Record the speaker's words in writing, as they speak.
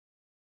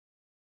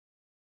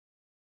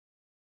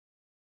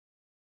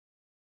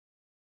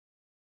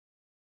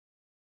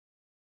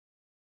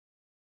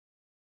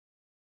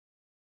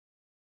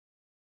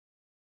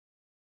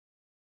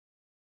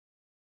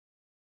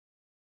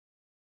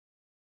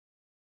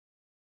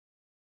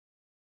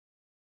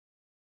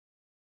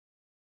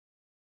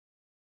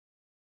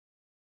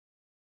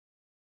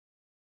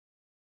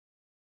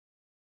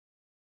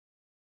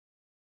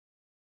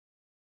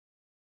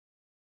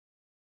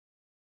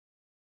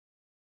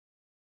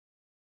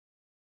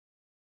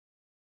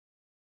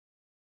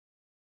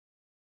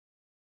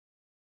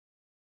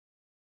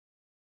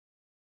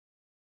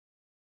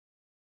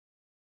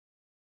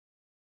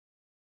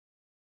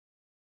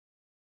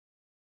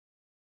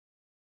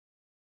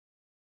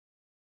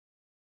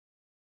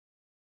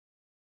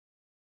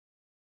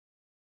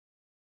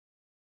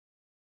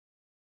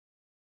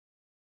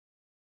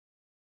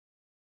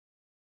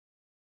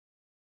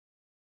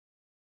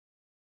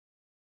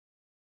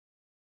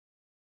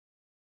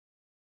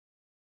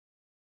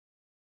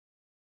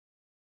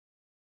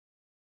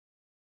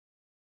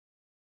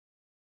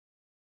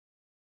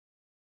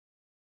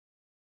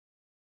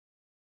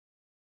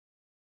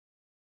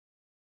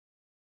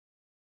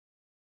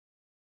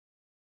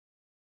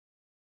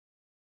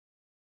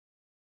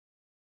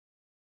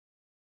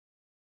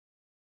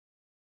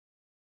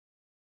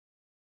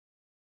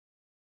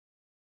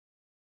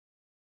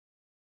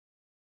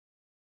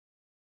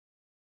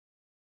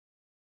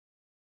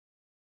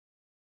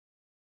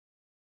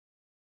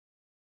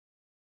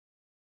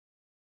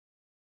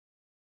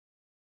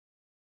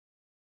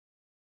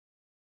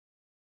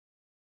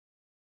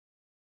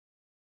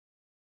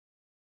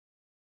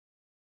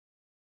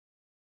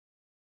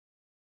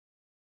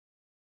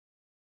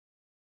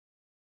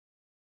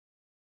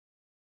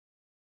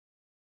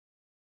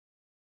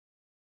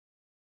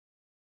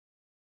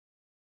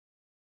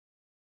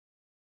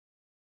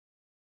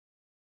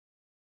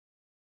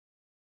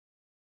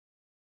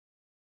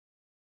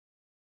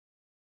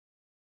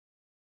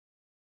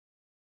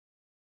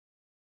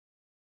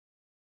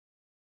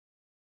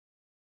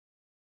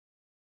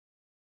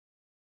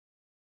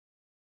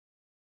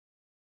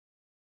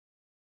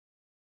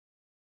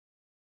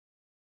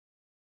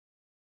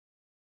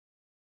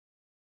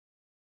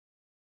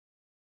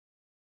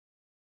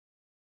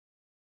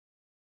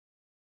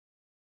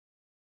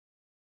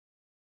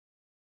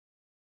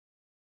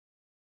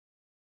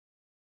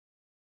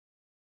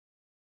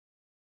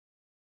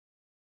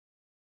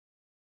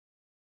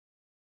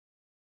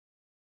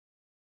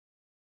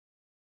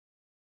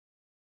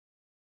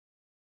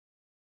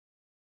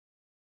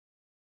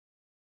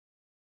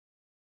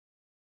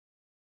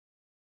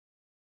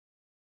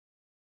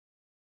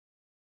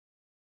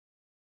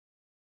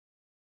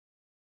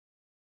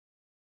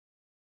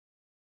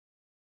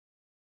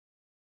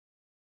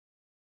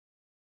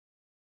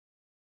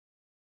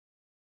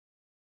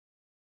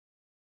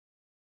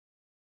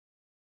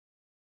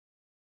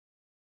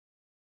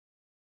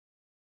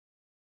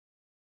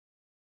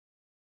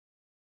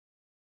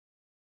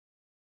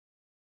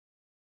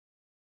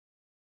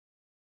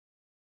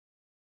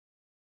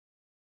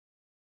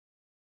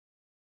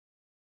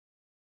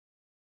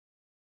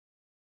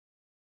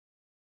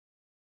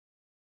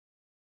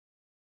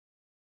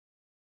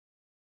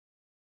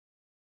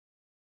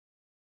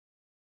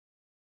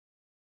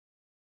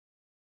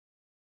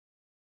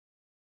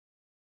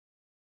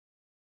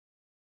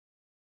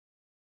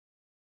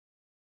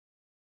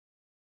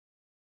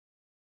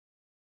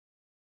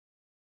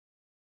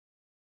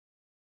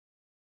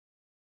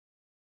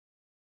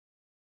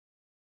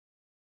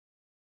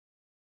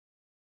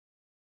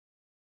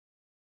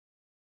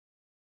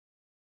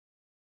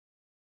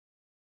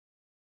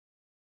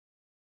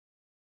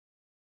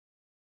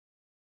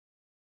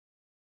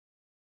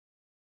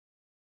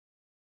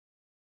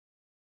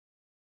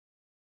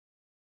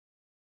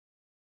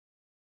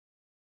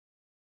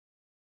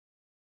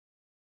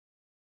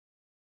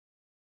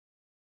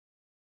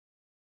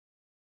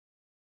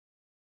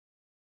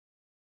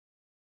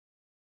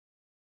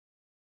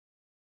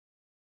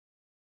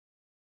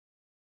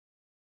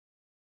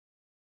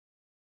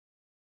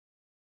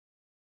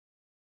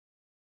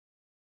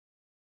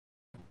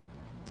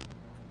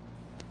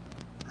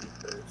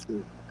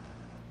Hello,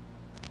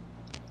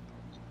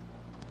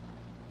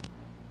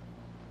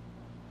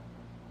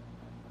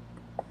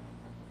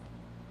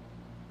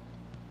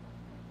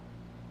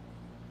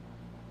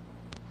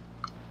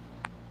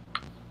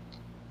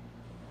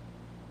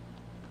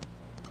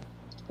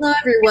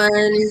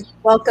 everyone.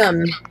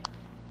 Welcome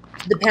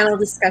to the panel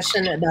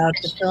discussion about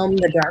the film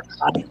The Dark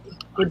Hawai'i.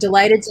 We're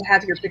delighted to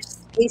have your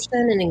participation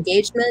and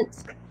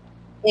engagement.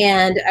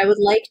 And I would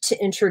like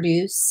to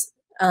introduce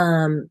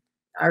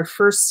our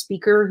first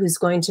speaker, who's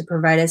going to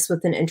provide us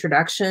with an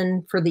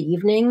introduction for the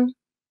evening,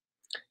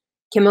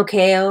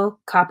 Kimokeo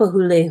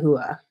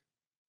Kapahulehua.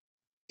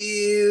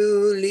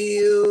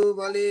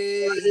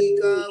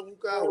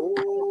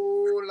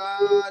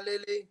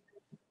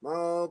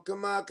 Mau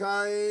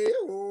kamakai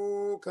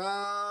o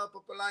ka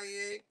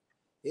papalaye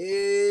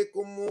e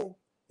kumu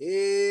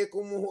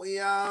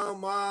ia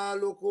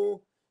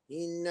maloko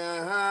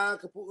ina ha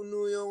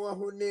kapunu yo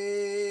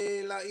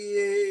wahune la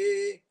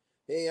ie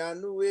e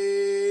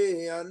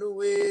anue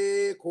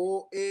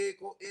ko e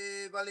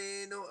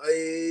valeno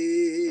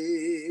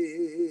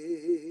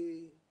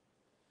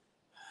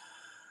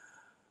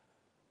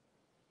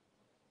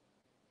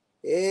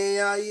e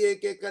ai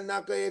ke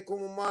kanaka e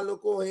kumu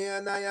maloko he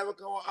ana ya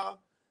wakawa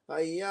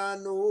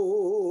Ayano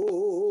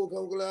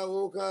kaukala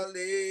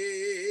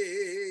okaleo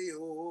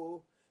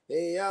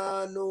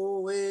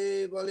Eyano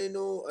e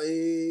valeno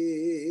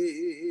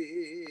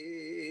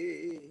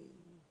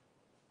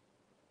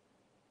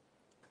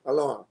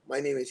Aloha, my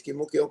name is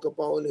Kimokeo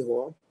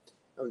Kapahulehua.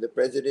 I'm the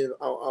president of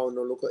Ao'ao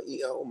no Loko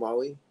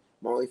Maui,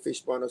 Maui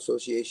Fish Pond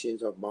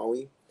Associations of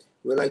Maui.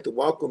 We'd like to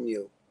welcome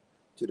you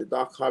to the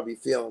Dark Hawai'i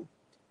film.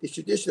 This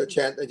traditional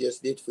chant I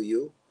just did for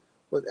you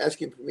was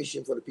asking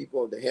permission for the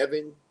people of the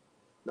heaven,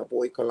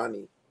 Napoi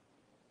Kalani,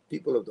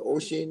 people of the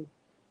ocean,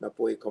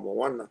 Napoi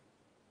Kamawana,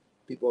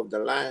 people of the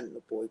land,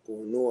 Napoi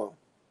Kuhunua.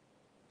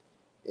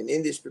 And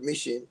in this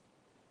permission,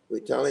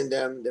 we're telling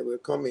them that we're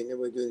coming and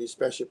we're doing this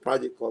special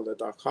project called the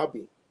Dark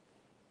Hawai'i.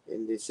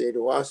 And they say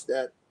to us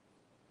that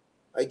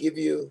I give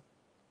you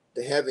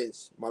the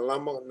heavens,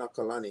 Malama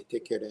Nakalani,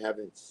 take care of the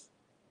heavens.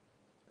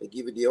 I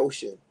give you the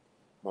ocean,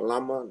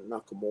 Malama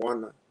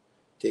Nakamoana,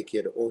 take care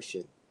of the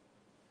ocean.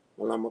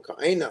 Malama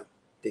Ka'aina,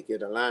 take care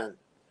of the land.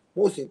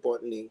 Most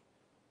importantly,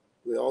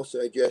 we also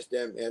address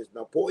them as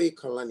Napoi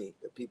Kalani,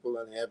 the people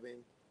of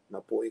heaven,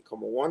 Napoi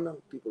Kamawana,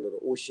 people of the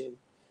ocean,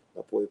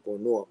 Napoi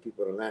Ponua,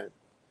 people of the land.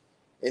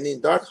 And in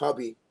Dark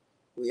Hawai'i,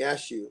 we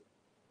ask you,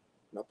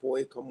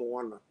 Napoi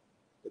Kamawana,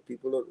 the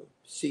people of the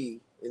sea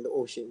and the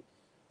ocean,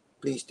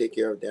 please take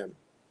care of them.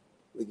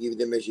 We give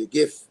them as your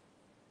gift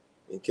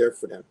and care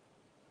for them.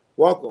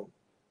 Welcome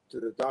to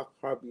the Dark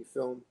Hawai'i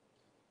film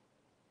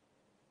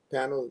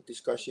panel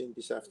discussion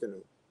this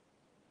afternoon.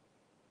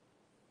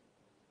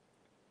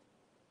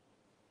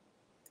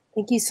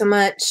 Thank you so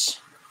much.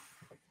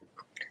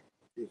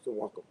 You're so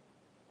welcome.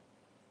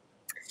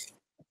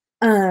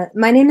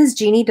 My name is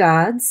Jeanne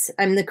Dodd.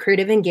 I'm the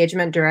Creative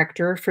Engagement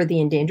Director for the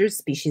Endangered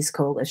Species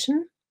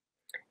Coalition,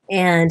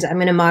 and I'm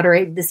going to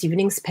moderate this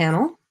evening's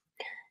panel.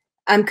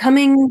 I'm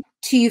coming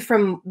to you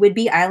from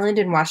Whidbey Island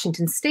in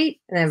Washington State,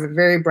 and I have a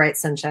very bright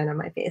sunshine on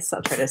my face, so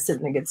I'll try to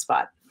sit in a good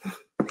spot,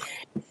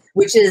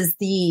 which is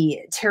the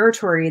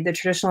territory, the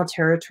traditional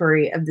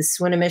territory of the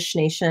Swinomish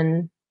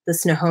Nation, the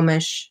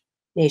Snohomish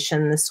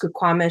Nation, the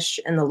Squamish,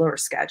 and the Lower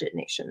Skagit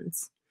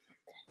Nations.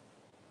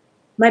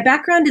 My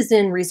background is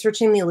in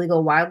researching the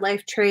illegal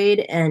wildlife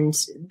trade and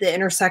the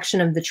intersection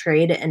of the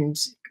trade and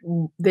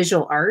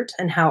visual art,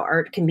 and how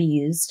art can be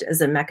used as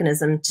a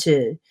mechanism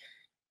to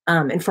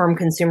inform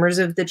consumers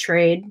of the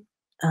trade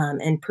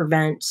and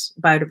prevent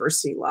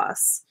biodiversity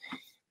loss.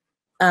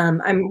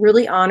 I'm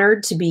really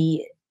honored to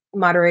be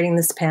moderating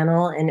this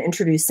panel and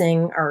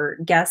introducing our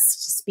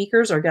guest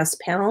speakers, our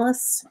guest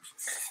panelists.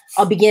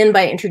 I'll begin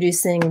by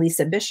introducing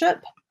Lisa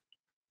Bishop.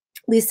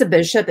 Lisa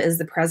Bishop is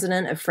the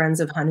president of Friends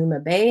of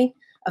Hanauma Bay,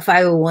 a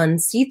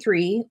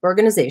 501c3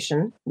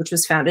 organization which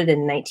was founded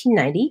in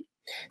 1990,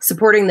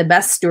 supporting the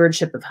best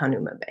stewardship of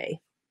Hanauma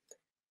Bay.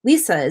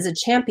 Lisa is a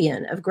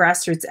champion of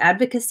grassroots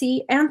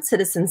advocacy and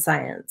citizen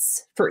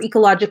science for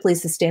ecologically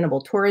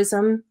sustainable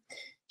tourism.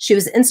 She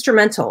was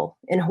instrumental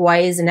in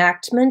Hawaii's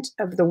enactment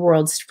of the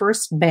world's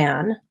first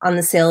ban on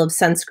the sale of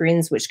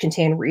sunscreens which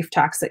contain reef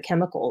toxic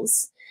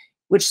chemicals,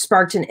 which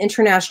sparked an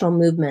international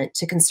movement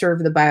to conserve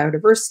the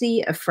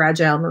biodiversity of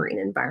fragile marine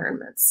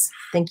environments.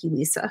 Thank you,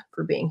 Lisa,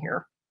 for being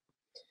here.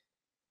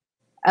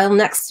 I'll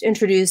next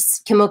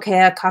introduce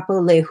Kimokeo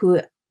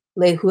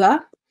Kapahulehua,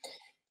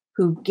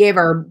 who gave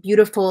our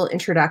beautiful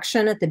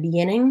introduction at the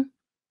beginning.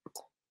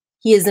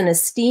 He is an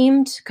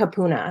esteemed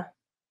kapuna,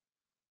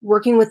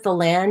 working with the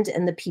land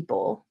and the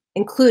people,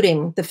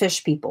 including the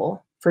fish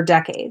people, for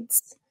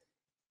decades.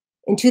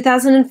 In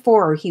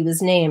 2004, he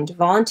was named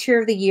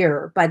Volunteer of the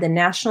Year by the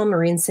National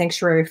Marine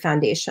Sanctuary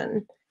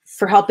Foundation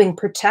for helping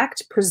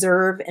protect,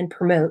 preserve, and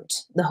promote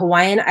the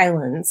Hawaiian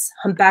Islands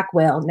Humpback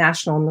Whale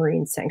National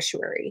Marine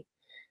Sanctuary.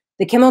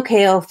 The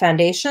Kimokeo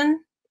Foundation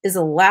is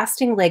a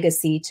lasting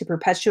legacy to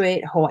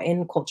perpetuate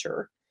Hawaiian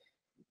culture.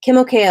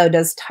 Kimokeo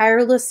does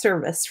tireless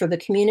service for the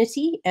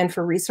community and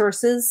for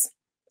resources,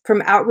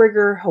 from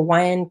outrigger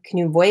Hawaiian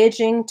canoe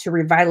voyaging to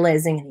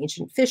revitalizing an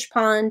ancient fish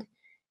pond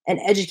and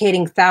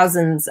educating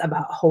thousands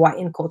about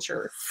Hawaiian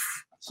culture.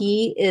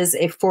 He is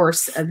a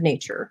force of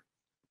nature.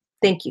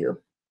 Thank you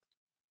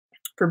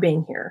for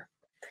being here.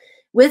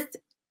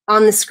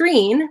 On the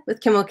screen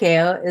with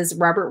Kimokeo is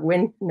Robert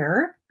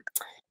Wintner.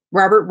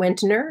 Robert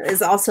Wintner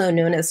is also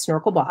known as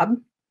Snorkel Bob,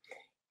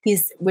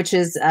 which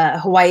is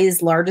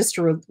Hawaii's largest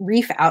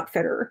reef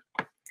outfitter.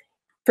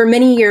 For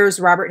many years,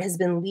 Robert has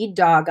been lead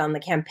dog on the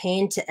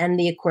campaign to end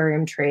the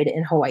aquarium trade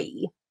in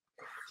Hawaii.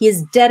 He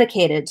is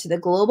dedicated to the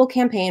global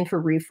campaign for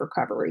reef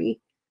recovery.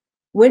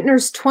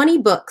 Wintner's 20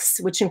 books,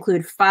 which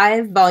include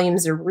 5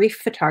 volumes of reef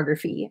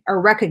photography, are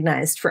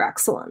recognized for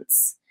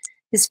excellence.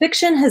 His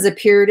fiction has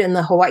appeared in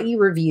the Hawaii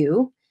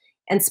Review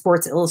and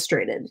Sports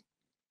Illustrated,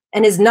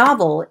 and his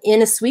novel,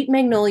 In a Sweet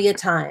Magnolia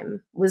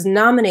Time, was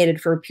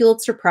nominated for a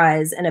Pulitzer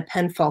Prize and a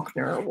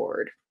PEN/Faulkner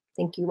Award.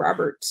 Thank you,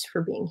 Robert,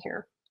 for being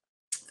here.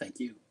 Thank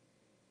you.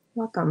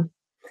 Welcome.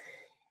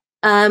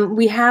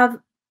 We have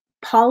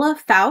Paula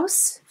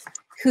Faust,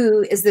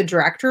 who is the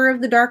director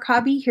of The Dark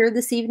Hobby, here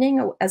this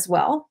evening as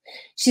well.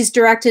 She's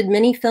directed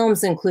many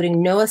films,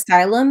 including No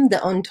Asylum,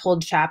 the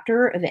untold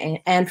chapter of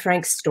Anne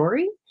Frank's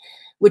story,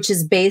 which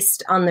is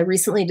based on the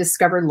recently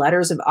discovered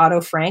letters of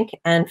Otto Frank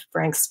and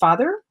Frank's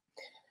father.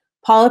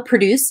 Paula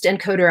produced and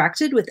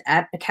co-directed with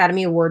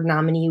Academy Award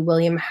nominee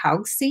William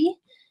Haugsey,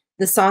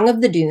 The Song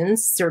of the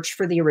Dunes, Search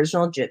for the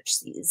Original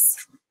Gypsies.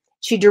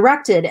 She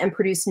directed and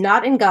produced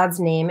Not in God's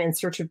Name, In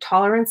Search of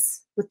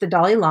Tolerance with the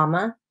Dalai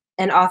Lama,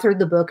 and authored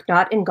the book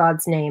Not in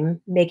God's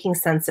Name, Making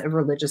Sense of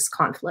Religious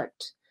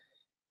Conflict.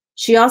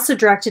 She also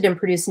directed and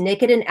produced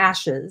Naked in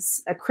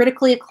Ashes, a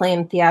critically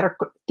acclaimed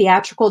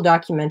theatrical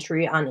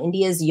documentary on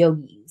India's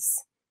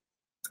yogis,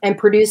 and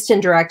produced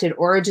and directed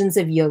Origins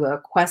of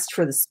Yoga, Quest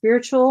for the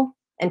Spiritual,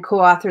 and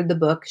co-authored the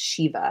book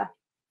Shiva.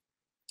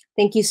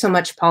 Thank you so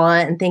much, Paula,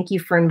 and thank you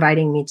for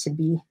inviting me to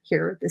be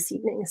here this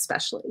evening,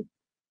 especially.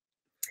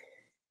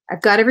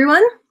 I've got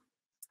everyone?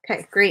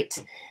 Okay,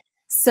 great.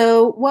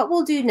 So what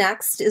we'll do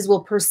next is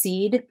we'll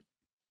proceed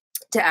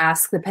to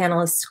ask the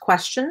panelists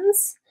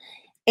questions,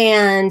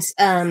 and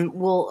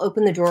we'll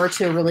open the door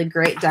to a really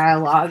great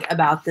dialogue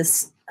about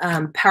this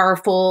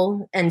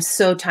powerful and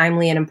so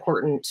timely and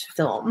important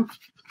film.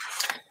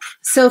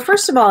 So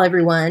first of all,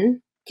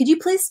 everyone, could you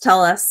please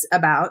tell us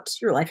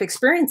about your life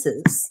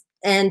experiences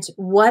and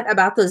what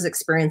about those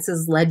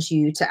experiences led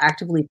you to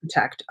actively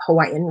protect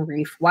Hawaiian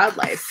reef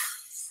wildlife?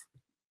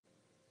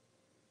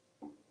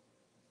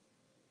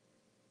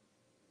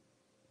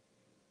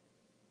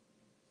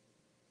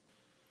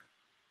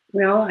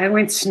 Well, I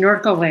went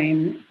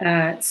snorkeling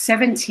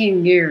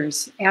 17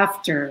 years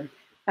after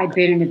I'd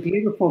been in a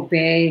beautiful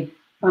bay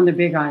on the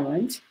Big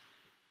Island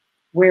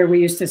where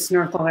we used to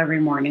snorkel every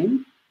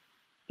morning.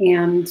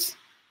 And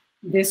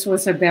this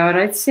was about,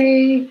 I'd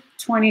say,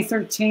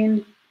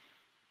 2013.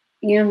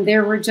 And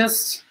there were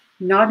just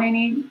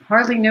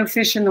hardly no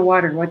fish in the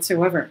water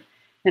whatsoever.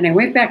 And I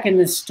went back in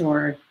the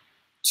store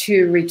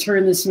to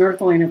return the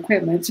snorkeling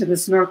equipment to the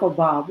Snorkel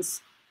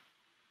Bobs.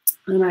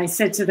 And I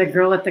said to the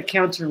girl at the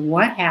counter,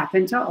 what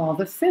happened to all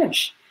the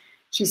fish?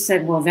 She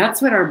said, well,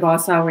 that's what our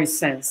boss always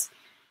says.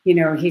 You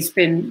know, he's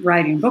been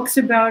writing books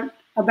about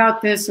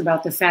this,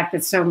 about the fact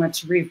that so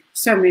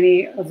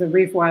many of the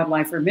reef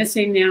wildlife are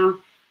missing now.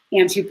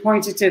 And she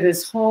pointed to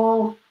this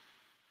whole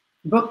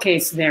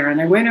bookcase there.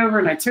 And I went over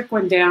and I took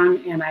one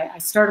down and I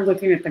started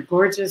looking at the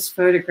gorgeous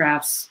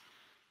photographs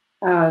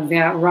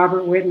that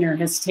Robert Wintner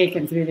has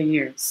taken through the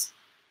years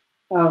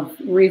of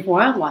reef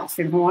wildlife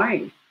in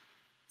Hawaii.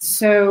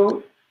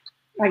 So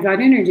I got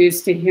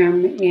introduced to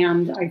him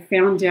and I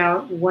found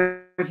out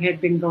what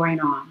had been going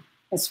on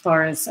as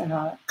far as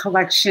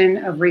collection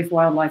of reef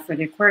wildlife for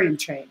the aquarium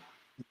trade.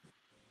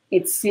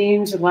 It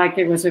seemed like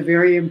it was a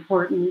very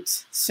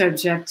important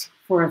subject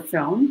for a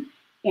film,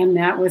 and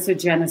that was the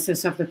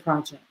genesis of the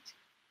project.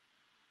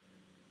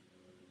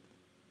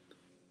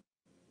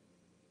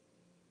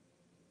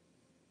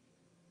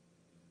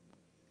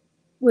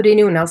 Would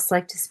anyone else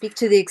like to speak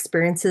to the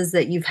experiences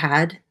that you've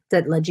had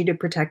that led you to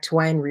protect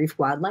Hawaiian reef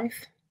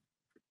wildlife?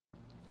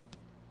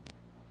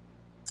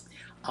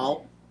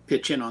 I'll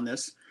pitch in on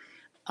this.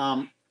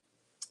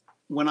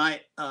 When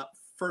I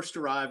first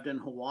arrived in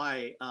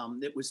Hawaii,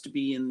 it was to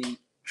be in the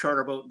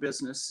charter boat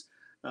business,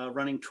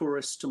 running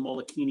tourists to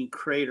Molokini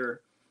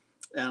Crater.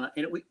 And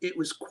it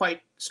was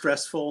quite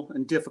stressful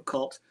and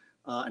difficult.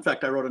 In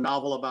fact, I wrote a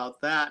novel about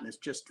that, and it's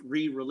just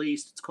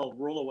re-released. It's called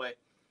Rollaway.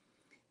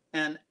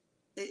 And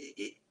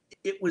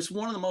it was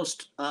one of the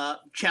most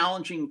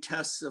challenging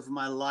tests of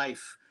my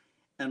life.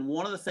 And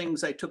one of the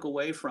things I took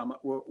away from it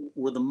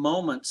were the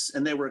moments,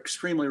 and they were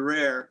extremely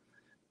rare,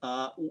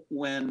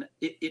 when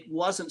it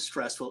wasn't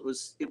stressful.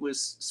 It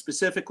was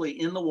specifically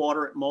in the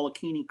water at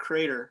Molokini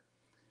Crater,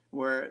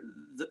 where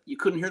you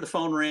couldn't hear the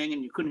phone ring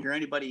and you couldn't hear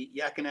anybody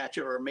yakking at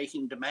you or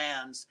making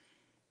demands.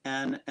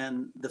 And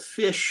the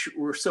fish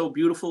were so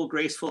beautiful,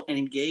 graceful, and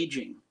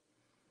engaging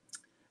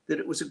that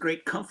it was a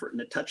great comfort,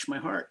 and it touched my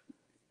heart.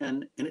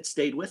 and it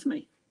stayed with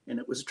me, and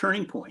it was a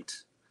turning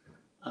point.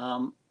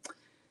 And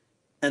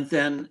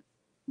then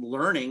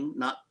learning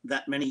not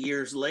that many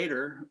years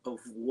later of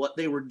what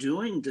they were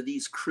doing to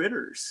these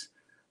critters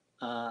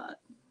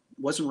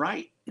wasn't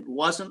right. It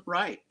wasn't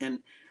right. And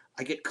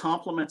I get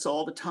compliments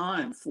all the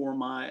time for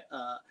my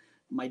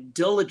my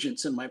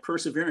diligence and my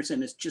perseverance,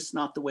 and it's just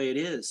not the way it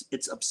is.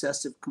 It's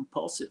obsessive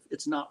compulsive.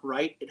 It's not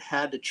right. It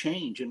had to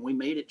change, and we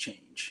made it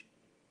change.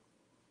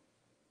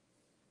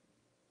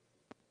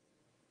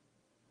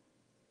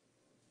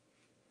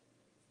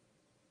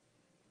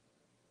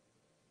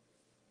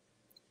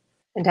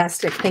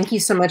 Fantastic. Thank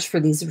you so much for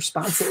these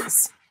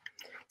responses.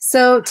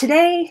 So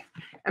today,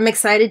 I'm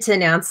excited to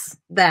announce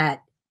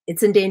that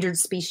it's Endangered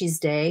Species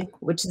Day,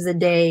 which is a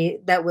day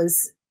that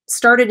was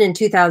started in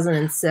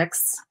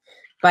 2006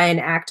 by an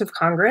act of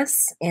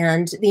Congress,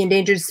 and the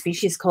Endangered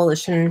Species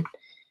Coalition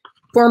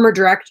former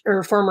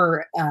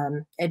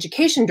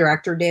education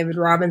director, David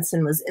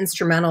Robinson, was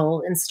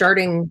instrumental in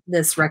starting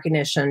this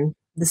recognition,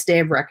 this day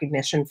of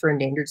recognition for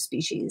endangered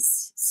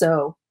species.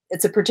 So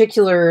it's a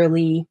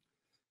particularly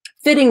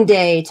fitting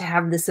day to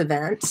have this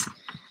event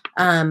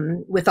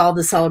with all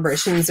the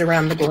celebrations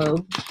around the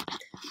globe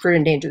for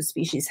endangered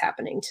species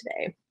happening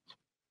today.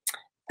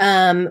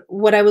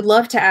 What I would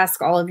love to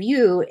ask all of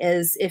you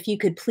is if you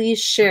could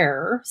please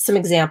share some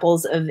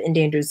examples of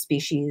endangered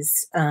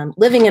species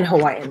living in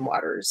Hawaiian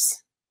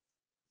waters.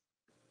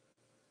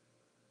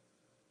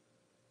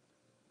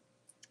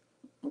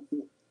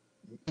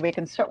 We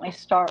can certainly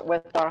start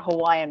with our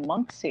Hawaiian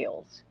monk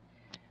seals,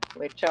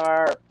 which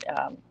are,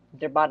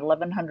 they're about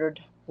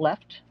 1,100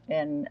 left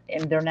in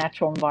their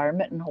natural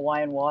environment in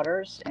Hawaiian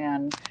waters,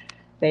 and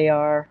they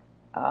are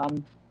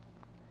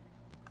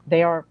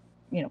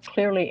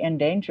clearly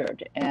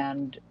endangered.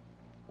 And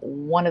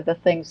one of the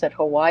things that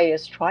Hawaii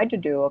has tried to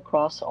do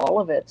across all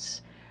of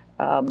its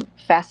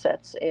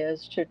facets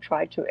is to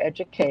try to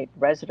educate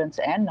residents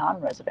and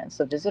non-residents,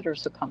 the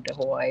visitors who come to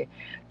Hawaii,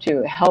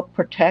 to help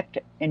protect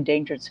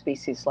endangered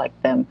species like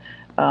them.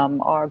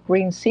 Our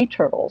green sea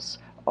turtles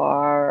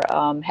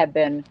have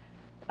been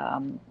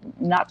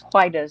not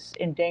quite as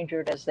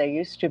endangered as they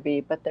used to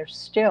be, but they're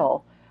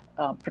still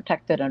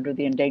protected under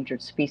the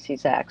Endangered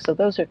Species Act. So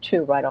those are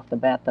two right off the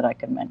bat that I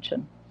can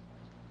mention.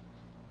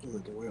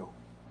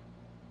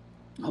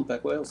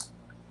 Humpback whales.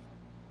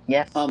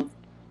 Yes.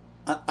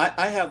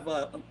 I have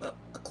a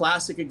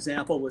classic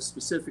example with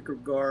specific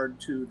regard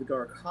to the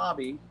dark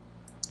hobby.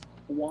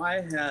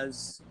 Hawaii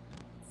has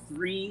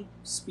 3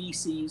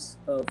 species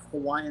of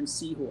Hawaiian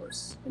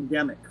seahorse,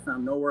 endemic,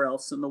 found nowhere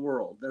else in the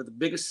world. They're the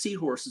biggest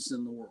seahorses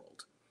in the world.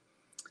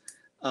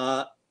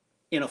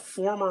 In a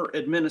former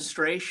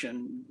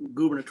administration,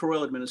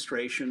 gubernatorial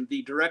administration,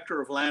 the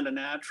director of Land and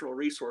Natural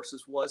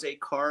Resources was a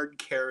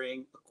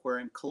card-carrying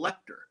aquarium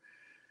collector.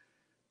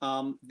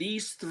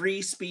 These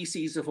 3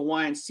 species of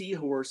Hawaiian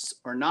seahorse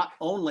are not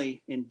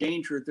only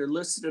endangered, they're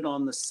listed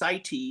on the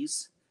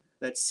CITES,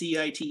 that's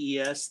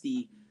CITES,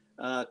 the,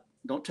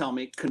 don't tell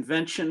me,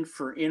 Convention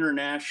for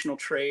International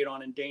Trade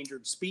on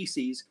Endangered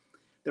Species.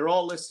 They're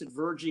all listed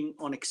verging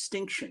on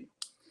extinction.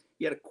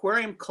 Yet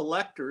aquarium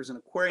collectors, an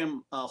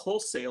aquarium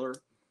wholesaler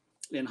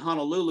in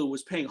Honolulu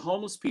was paying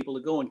homeless people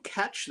to go and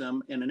catch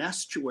them in an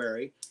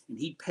estuary, and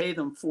he'd pay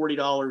them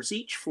 $40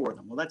 each for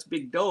them. Well, that's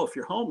big dough if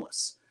you're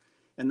homeless.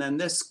 And then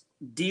this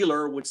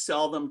dealer would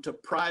sell them to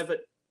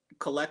private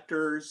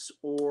collectors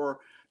or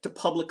to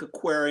public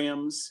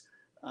aquariums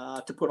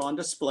to put on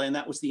display, and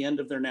that was the end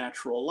of their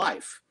natural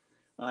life.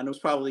 And it was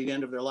probably the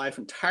end of their life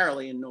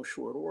entirely in no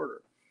short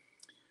order.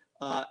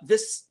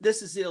 This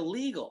is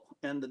illegal,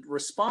 and the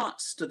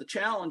response to the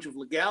challenge of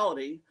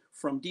legality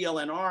from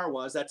DLNR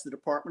was, that's the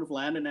Department of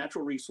Land and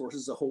Natural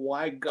Resources, a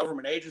Hawaii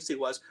government agency,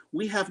 was,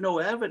 we have no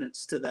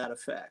evidence to that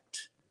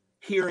effect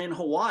here in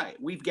Hawaii.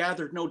 We've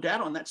gathered no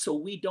data on that, so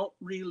we don't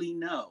really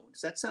know.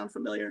 Does that sound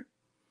familiar?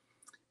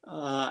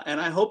 And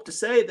I hope to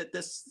say that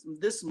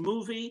this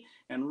movie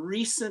and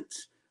recent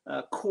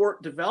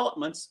court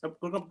developments are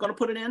going to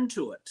put an end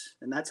to it,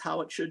 and that's how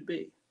it should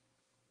be.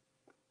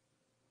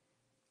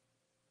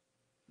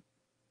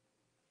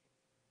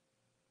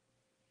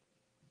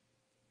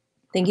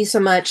 Thank you so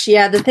much.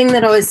 Yeah, the thing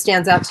that always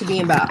stands out to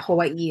me about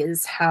Hawaii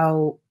is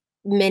how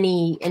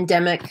many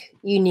endemic,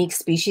 unique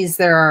species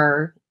there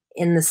are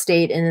in the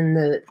state and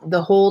in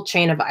the whole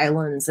chain of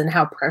islands, and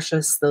how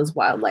precious those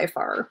wildlife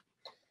are.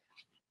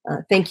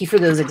 Thank you for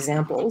those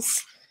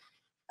examples.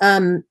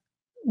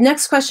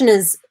 Next question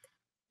is,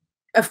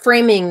 a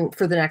framing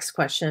for the next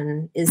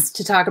question is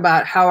to talk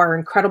about how our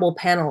incredible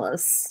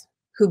panelists,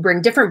 who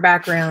bring different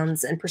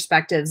backgrounds and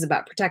perspectives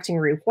about protecting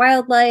reef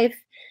wildlife,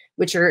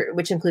 which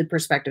include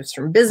perspectives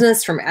from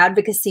business, from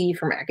advocacy,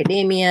 from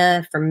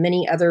academia, from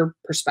many other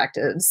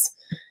perspectives.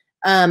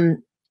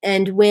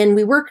 And when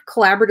we work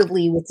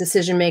collaboratively with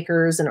decision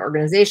makers and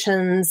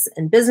organizations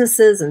and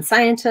businesses and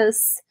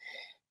scientists,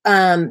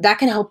 that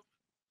can help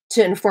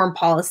to inform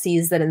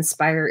policies that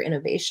inspire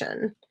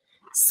innovation.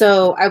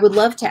 So I would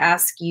love to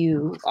ask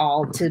you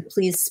all to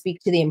please speak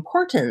to the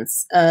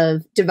importance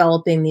of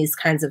developing these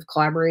kinds of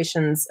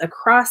collaborations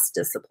across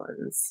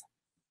disciplines.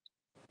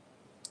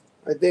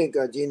 I think,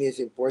 Jeannie, it's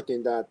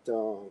important that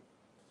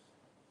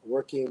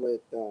working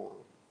with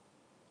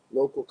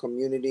local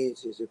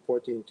communities is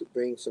important to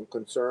bring some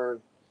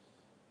concern.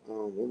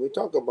 When we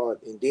talk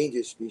about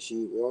endangered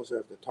species, we also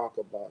have to talk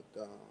about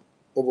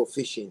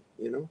overfishing,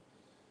 you know.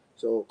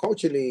 So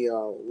culturally,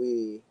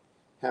 we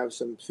have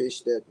some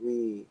fish that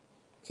we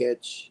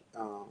catch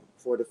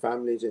for the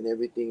families and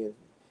everything, and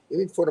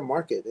even for the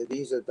market. And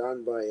these are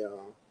done by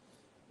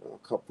a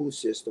kapu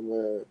system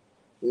where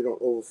we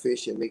don't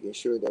overfish and making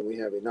sure that we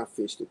have enough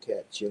fish to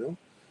catch, you know.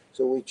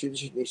 So we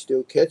traditionally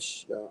still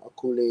catch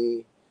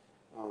akule,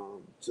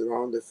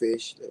 surround the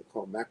fish they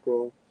call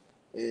mackerel,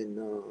 and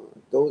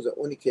those are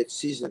only catch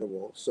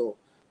seasonable. So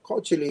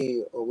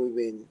culturally, we've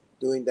been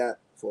doing that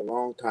for a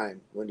long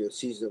time when they're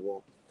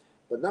seasonable.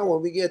 But now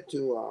when we get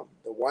to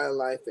the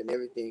wildlife and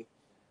everything,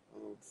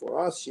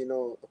 for us, you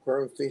know,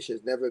 aquarium fish has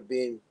never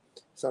been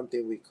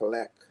something we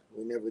collect.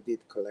 We never did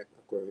collect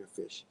aquarium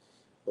fish,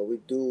 but we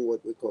do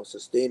what we call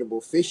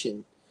sustainable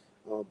fishing.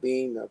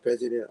 Being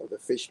president of the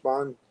fish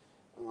pond,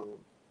 um,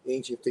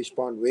 ancient fish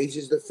pond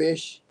raises the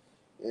fish,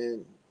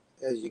 and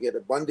as you get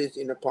abundance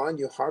in the pond,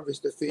 you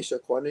harvest the fish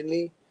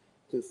accordingly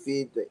to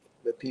feed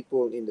the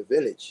people in the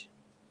village.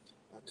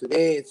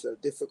 Today, it's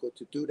difficult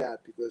to do that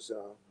because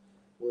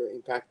we're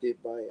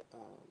impacted by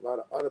a lot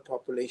of other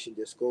population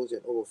just goes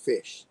and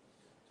overfish.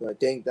 So I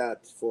think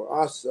that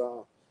for us,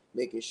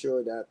 making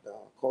sure that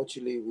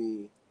culturally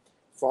we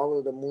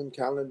follow the moon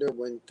calendar,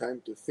 when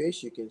time to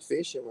fish, you can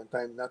fish, and when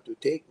time not to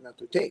take, not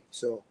to take.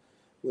 So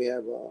we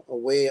have a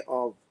way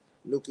of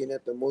looking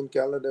at the moon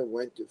calendar,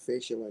 when to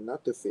fish and when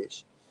not to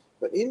fish.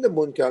 But in the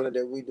moon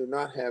calendar, we do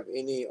not have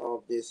any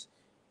of this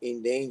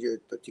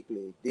endangered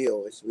particularly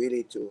deal. It's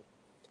really to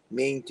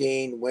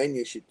maintain when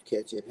you should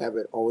catch it, have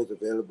it always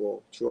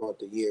available throughout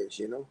the years,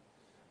 you know.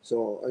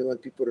 So I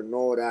want people to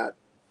know that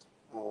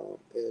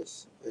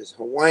as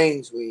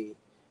Hawaiians, we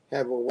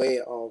have a way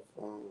of,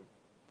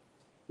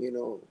 you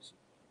know,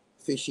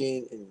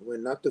 fishing and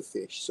when not to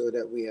fish so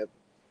that we have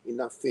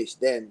enough fish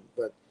then.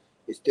 But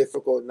it's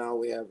difficult now.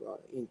 We have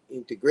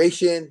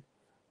integration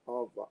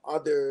of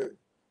other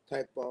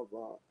type of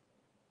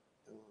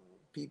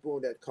people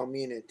that come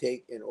in and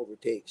take and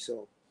overtake.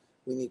 So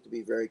we need to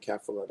be very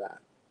careful of that.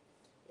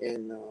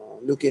 And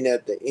looking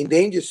at the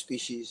endangered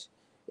species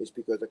is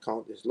because the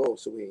count is low,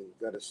 so we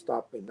got to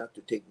stop and not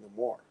to take no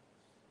more,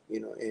 you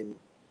know.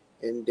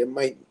 And there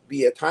might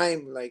be a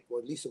time like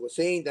what Lisa was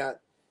saying that,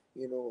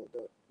 you know,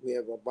 we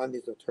have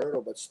abundance of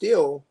turtle, but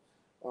still,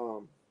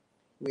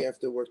 we have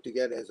to work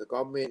together as a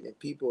government and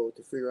people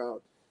to figure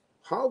out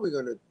how we're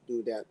going to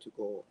do that to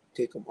go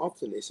take them off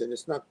the list. And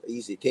it's not an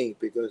easy thing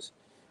because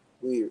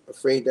we're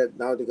afraid that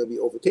now they're going to be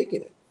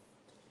overtaking it.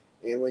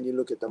 And when you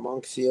look at the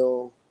monk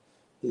seal,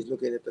 he's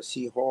looking at the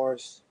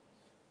seahorse.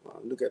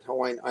 Look at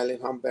Hawaiian Island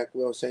humpback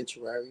whale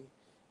sanctuary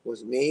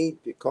was made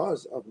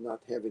because of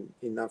not having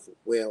enough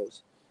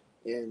whales.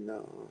 And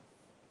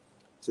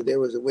so there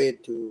was a way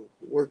to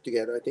work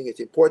together. I think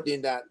it's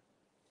important that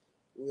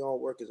we all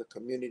work as a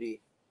community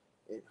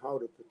and how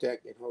to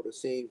protect and how to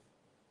save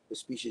the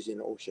species in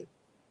the ocean.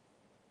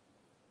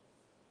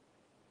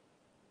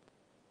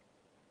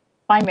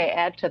 If I may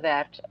add to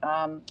that,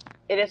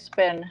 it has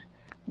been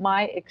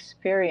my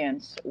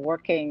experience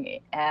working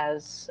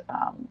as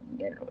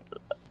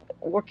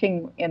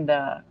working in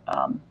the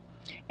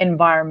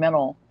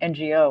environmental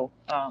NGO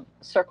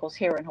circles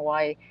here in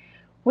Hawaii.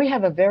 We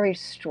have a very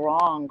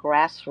strong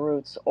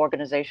grassroots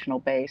organizational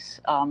base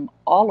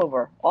all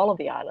over all of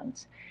the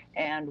islands,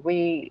 and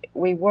we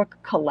work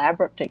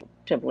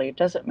collaboratively. It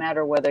doesn't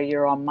matter whether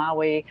you're on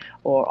Maui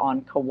or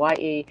on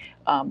Kauai.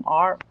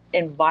 Our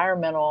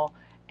environmental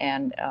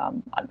and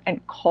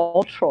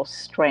cultural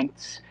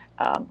strengths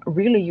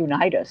really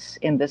unite us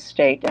in this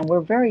state, and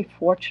we're very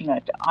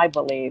fortunate, I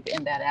believe,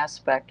 in that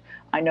aspect.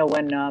 I know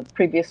when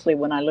previously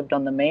when I lived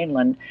on the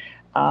mainland,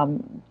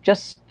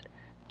 just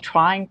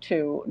trying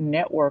to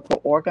network or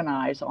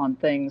organize on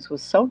things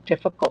was so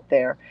difficult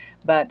there.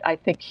 But I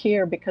think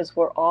here, because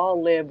we're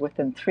all live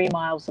within 3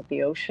 miles of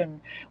the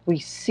ocean, we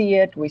see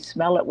it, we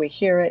smell it, we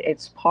hear it.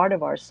 It's part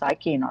of our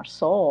psyche and our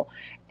soul.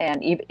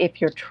 And if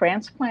you're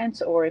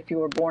transplants or if you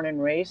were born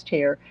and raised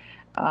here,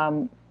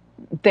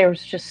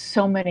 there's just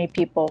so many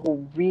people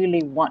who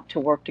really want to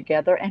work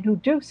together and who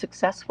do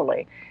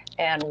successfully.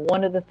 And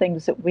one of the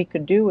things that we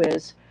could do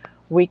is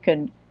we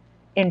can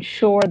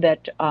ensure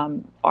that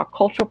our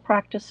cultural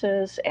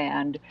practices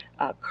and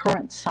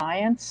current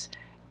science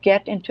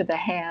get into the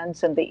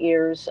hands and the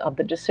ears of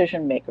the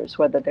decision makers,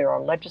 whether they're our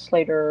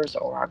legislators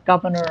or our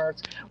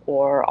governors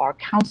or our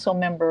council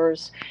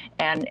members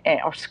and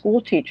our school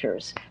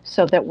teachers,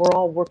 so that we're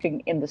all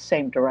working in the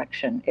same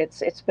direction.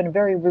 It's been a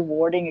very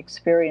rewarding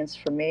experience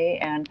for me,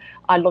 and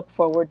I look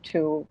forward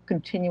to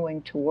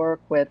continuing to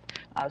work with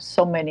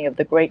so many of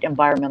the great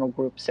environmental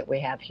groups that we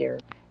have here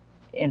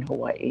in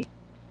Hawaii.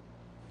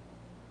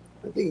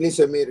 I think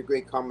Lisa made a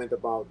great comment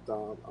about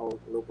our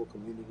local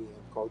community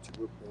and culture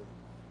group, and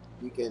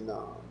we can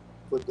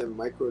put them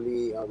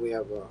microly. We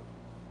have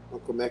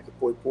Uncle Maki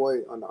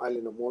Poi on the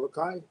island of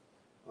Molokai,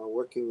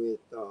 working with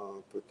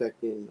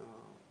protecting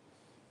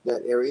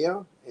that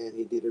area, and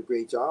he did a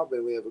great job.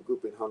 And we have a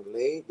group in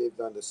Honolulu, they've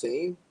done the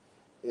same.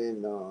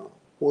 And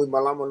Hui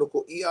Malama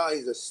Loko Ia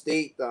is a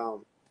state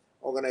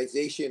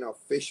organization of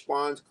fish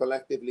ponds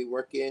collectively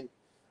working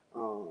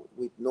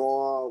with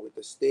NOAA, with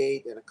the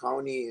state and the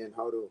county, and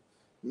how to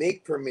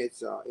make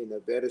permits in a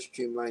better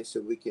streamline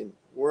so we can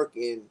work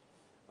in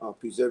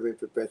preserving,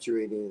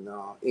 perpetuating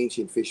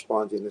ancient fish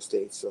ponds in the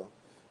state. So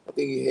I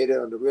think you hit it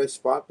on the real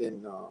spot.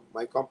 And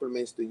my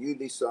compliments to you,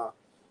 Lisa,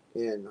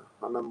 and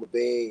Hanauma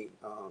Bay.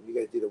 You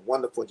guys did a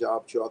wonderful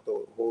job throughout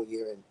the whole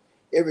year, and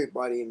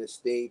everybody in the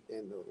state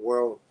and the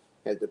world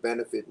has the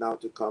benefit now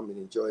to come and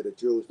enjoy the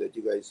jewels that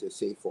you guys have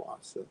saved for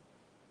us. So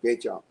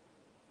great job.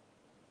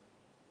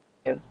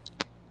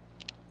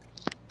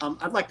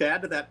 I'd like to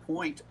add to that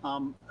point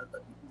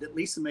that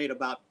Lisa made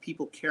about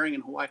people caring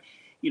in Hawaii.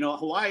 You know,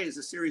 Hawaii is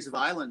a series of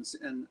islands,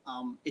 and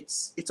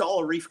it's all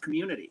a reef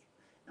community.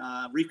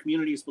 Reef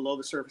community is below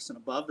the surface and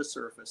above the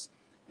surface.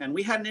 And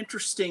we had an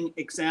interesting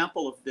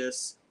example of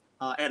this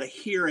at a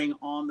hearing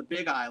on the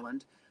Big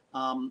Island.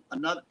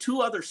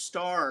 Two other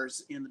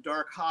stars in the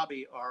dark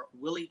hobby are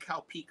Willie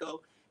Kaupiko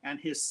and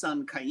his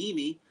son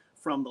Kaimi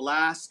from the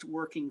last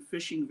working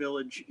fishing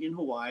village in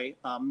Hawaii,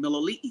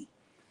 Milili'i.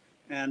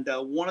 And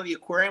one of the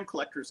aquarium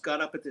collectors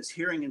got up at this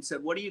hearing and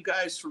said, "What are you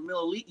guys from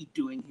Milili'i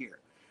doing here?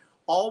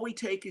 All we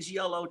take is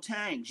yellow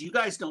tangs. You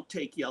guys don't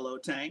take yellow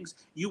tangs.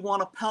 You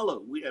want a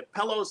pelu.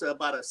 Pelu's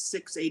about a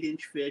 6-8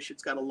 inch fish.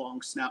 It's got a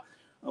long snout.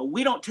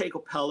 We don't take a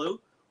pelu.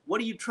 What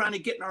are you trying to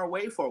get in our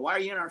way for? Why are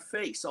you in our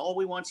face? All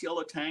we want is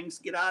yellow tangs.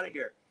 Get out of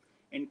here."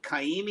 And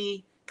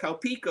Kaimi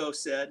Kaupiko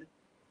said,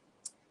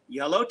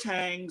 "Yellow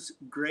tangs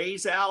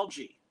graze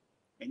algae,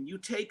 and you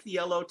take the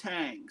yellow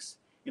tangs.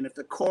 And if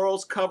the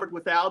coral's covered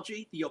with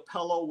algae, the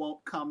opello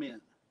won't come in."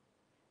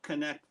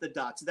 Connect the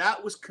dots.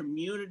 That was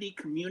community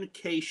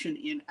communication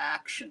in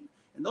action.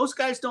 And those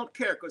guys don't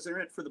care because they're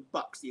in it for the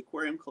bucks, the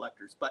aquarium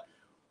collectors. But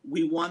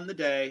we won the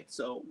day.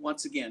 So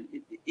once again,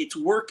 it's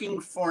working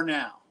for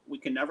now. We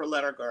can never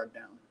let our guard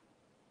down.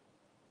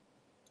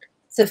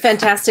 It's a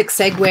fantastic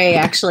segue,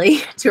 actually,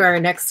 to our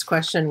next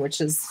question,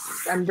 which is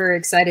I'm very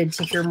excited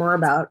to hear more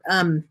about.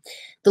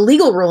 The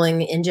legal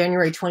ruling in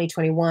January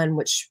 2021,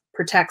 which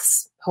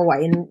protects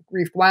Hawaiian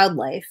reef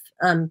wildlife.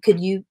 Could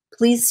you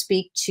please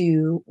speak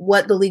to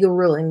what the legal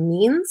ruling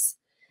means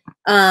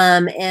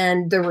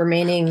and the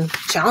remaining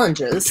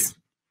challenges?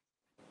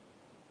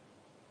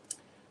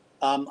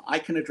 I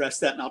can address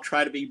that, and I'll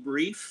try to be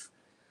brief.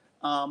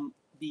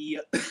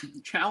 The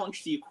challenge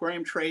to the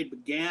aquarium trade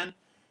began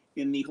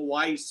in the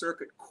Hawaii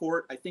Circuit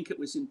Court. I think it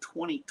was in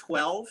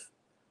 2012,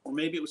 or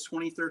maybe it was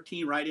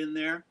 2013, right in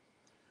there.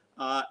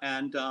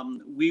 And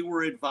we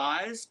were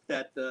advised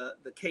that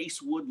the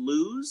case would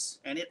lose,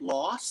 and it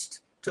lost.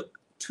 Took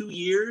 2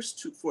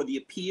 years for the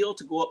appeal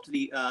to go up to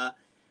the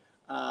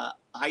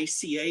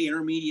ICA,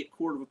 Intermediate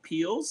Court of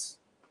Appeals,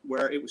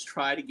 where it was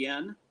tried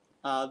again.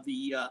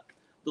 The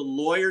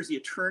lawyers, the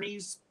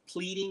attorneys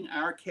pleading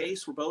our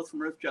case were both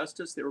from Earth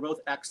Justice. They were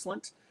both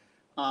excellent.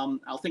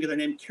 I'll think of their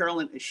name,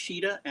 Carolyn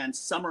Ishida and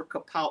Summer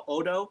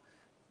Kapahulehua,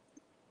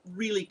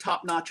 really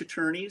top-notch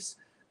attorneys.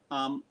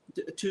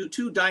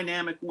 Two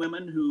dynamic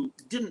women who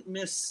didn't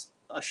miss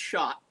a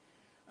shot.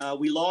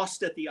 We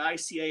lost at the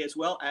ICA as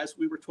well, as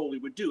we were told we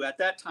would do. At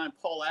that time,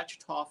 Paul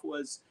Achitoff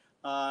was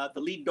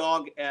the lead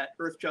dog at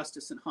Earth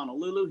Justice in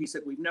Honolulu. He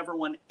said, "We've never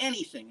won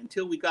anything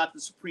until we got to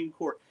the Supreme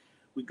Court."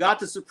 We got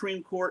to the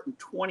Supreme Court in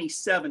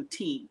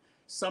 2017.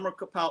 Summer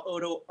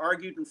Kapahulehua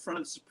argued in front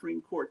of the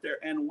Supreme Court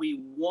there, and we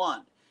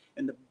won.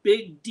 And the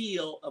big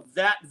deal of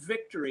that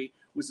victory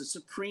was the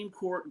Supreme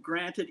Court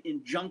granted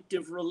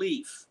injunctive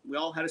relief. We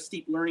all had a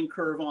steep learning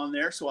curve on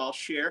there, so I'll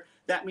share.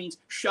 That means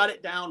shut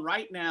it down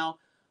right now,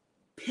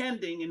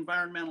 pending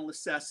environmental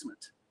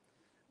assessment.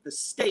 The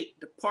State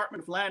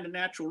Department of Land and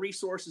Natural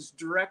Resources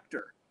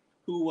director,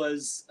 who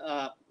was,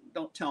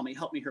 don't tell me,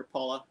 help me here,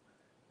 Paula,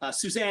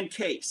 Suzanne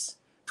Case,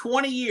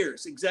 20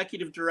 years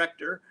executive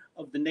director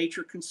of the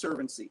Nature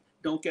Conservancy.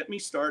 Don't get me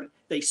started.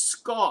 They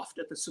scoffed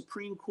at the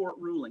Supreme Court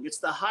ruling. It's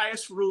the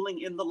highest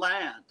ruling in the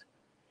land.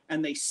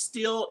 And they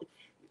still,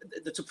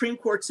 the Supreme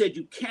Court said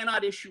you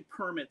cannot issue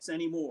permits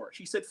anymore.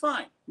 She said,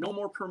 fine, no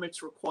more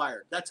permits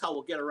required. That's how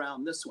we'll get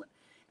around this one.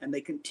 And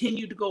they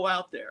continued to go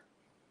out there.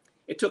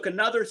 It took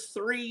another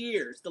 3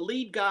 years. The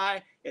lead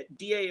guy at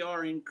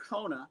DAR in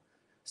Kona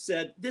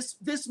said,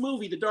 this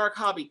movie, The Dark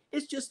Hobby,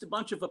 it's just a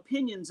bunch of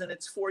opinions and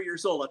it's 4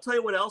 years old. I'll tell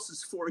you what else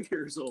is 4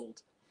 years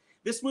old.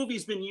 This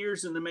movie's been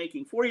years in the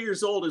making, 4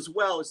 years old as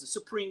well as the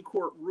Supreme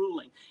Court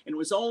ruling. And it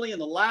was only in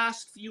the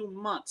last few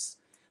months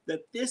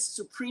that this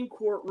Supreme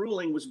Court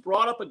ruling was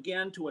brought up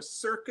again to a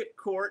circuit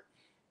court.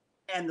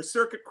 And the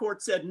circuit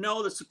court said,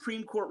 no, the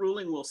Supreme Court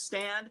ruling will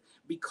stand.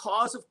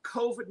 Because of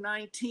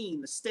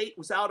COVID-19, the state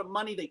was out of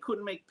money. They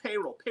couldn't make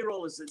payroll.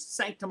 Payroll is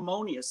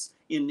sanctimonious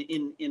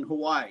in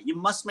Hawaii. You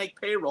must make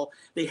payroll.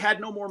 They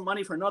had no more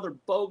money for another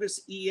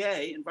bogus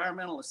EA,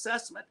 environmental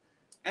assessment.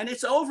 And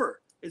it's over.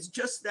 It's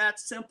just that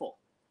simple.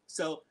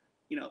 So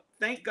you know,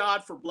 thank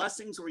God for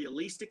blessings where you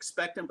least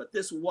expect them, but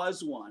this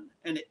was one.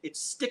 And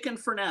it's sticking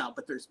for now,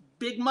 but there's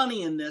big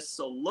money in this,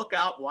 so look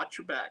out, watch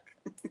your back.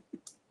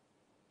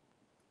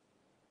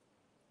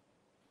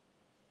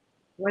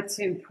 What's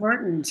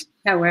important,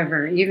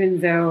 however, even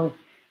though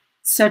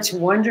such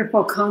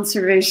wonderful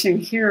conservation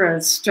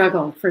heroes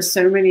struggled for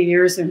so many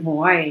years in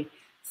Hawaii,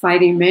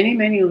 fighting many,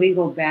 many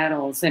legal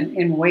battles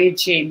and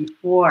waging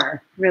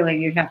war, really,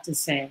 you have to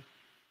say,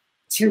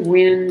 to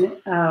win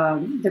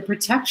the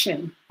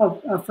protection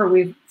for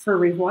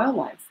reef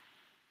wildlife.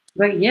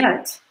 But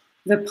yet,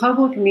 the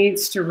public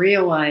needs to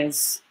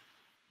realize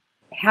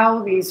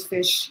how these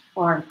fish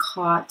are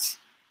caught,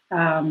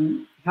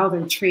 how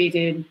they're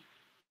treated,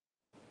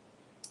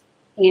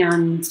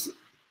 and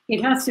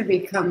it has to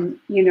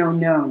become, you know,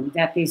 known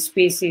that these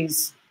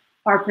species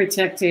are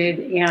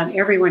protected, and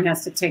everyone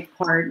has to take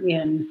part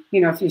in,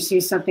 you know, if you see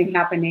something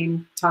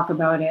happening, talk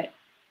about it.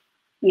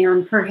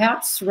 And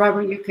perhaps,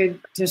 Robert, you could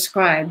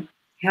describe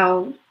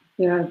how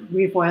the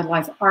reef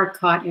wildlife are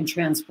caught and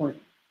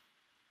transported.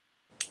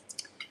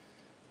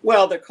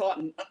 Well, they're caught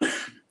in,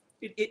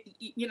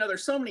 you know,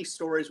 there's so many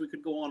stories we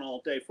could go on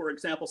all day. For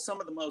example, some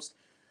of the most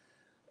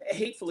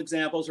hateful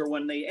examples are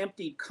when they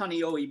emptied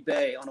Kaneohe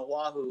Bay on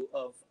Oahu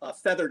of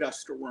feather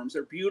duster worms.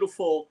 They're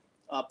beautiful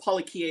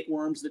polychaete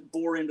worms that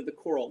bore into the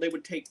coral. They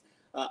would take,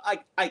 I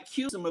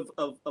accused them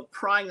of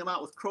prying them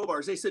out with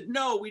crowbars. They said,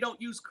 no, we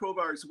don't use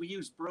crowbars, we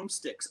use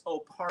broomsticks. Oh,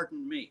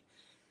 pardon me.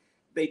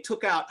 They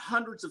took out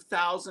hundreds of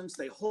thousands.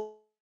 They hold.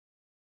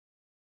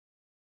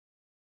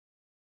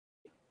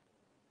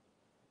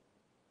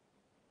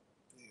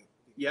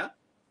 Yeah.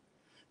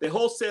 They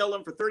wholesale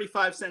them for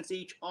 35 cents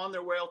each on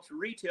their way to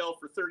retail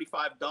for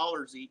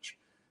 $35 each.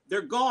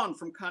 They're gone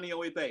from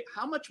Kaneohe Bay.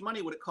 How much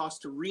money would it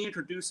cost to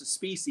reintroduce a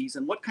species,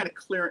 and what kind of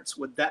clearance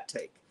would that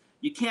take?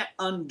 You can't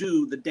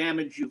undo the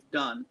damage you've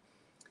done.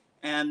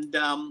 And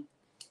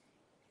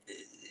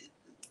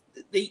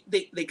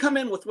they come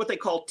in with what they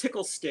call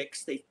tickle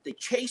sticks. They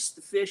chase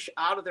the fish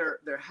out of their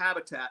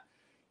habitat.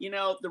 You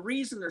know, the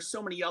reason there's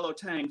so many yellow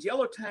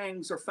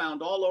tangs are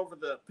found all over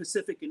the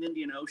Pacific and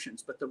Indian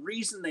Oceans, but the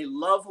reason they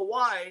love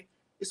Hawaii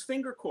is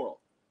finger coral.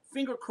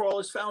 Finger coral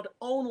is found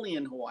only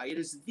in Hawaii. It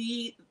is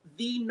the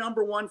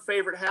 #1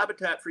 favorite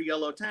habitat for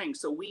yellow tang.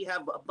 So we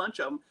have a bunch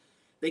of them.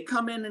 They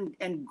come in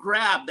and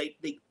grab,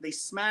 they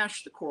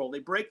smash the coral, they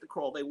break the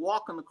coral, they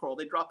walk on the coral,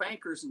 they drop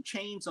anchors and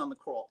chains on the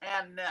coral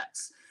and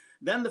nets.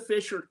 Then the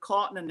fish are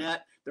caught in a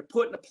net, they're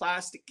put in a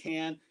plastic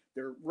can,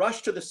 they're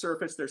rushed to the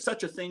surface. There's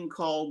such a thing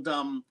called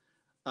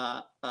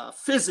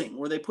fizzing,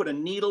 where they put a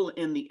needle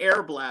in the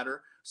air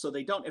bladder so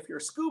they don't, if you're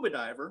a scuba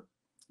diver,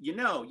 you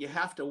know, you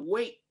have to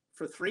wait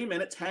for 3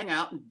 minutes, hang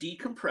out and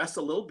decompress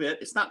a little bit.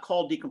 It's not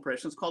called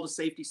decompression, it's called a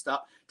safety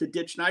stop to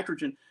ditch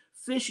nitrogen.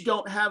 Fish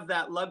don't have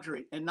that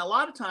luxury. And a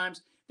lot of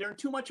times they're in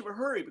too much of a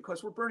hurry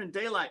because we're burning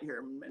daylight here.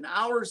 And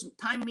hours,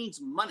 time means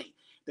money.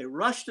 They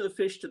rush to the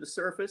fish to the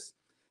surface.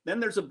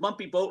 Then there's a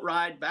bumpy boat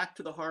ride back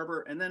to the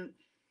harbor. And then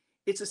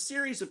it's a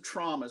series of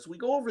traumas. We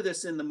go over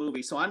this in the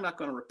movie, so I'm not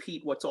going to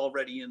repeat what's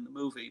already in the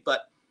movie,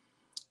 but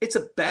it's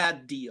a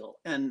bad deal.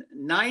 And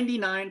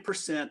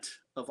 99%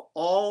 of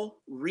all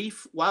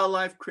reef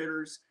wildlife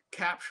critters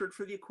captured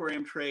for the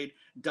aquarium trade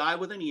die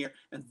within a year.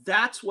 And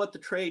that's what the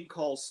trade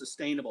calls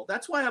sustainable.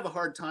 That's why I have a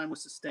hard time with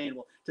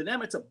sustainable. To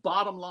them, it's a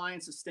bottom line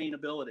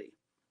sustainability.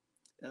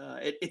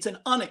 It's an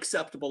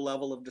unacceptable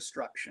level of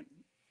destruction.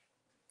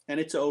 And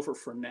it's over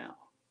for now.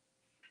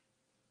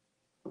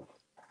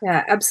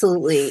 Yeah,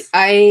 absolutely.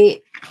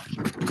 I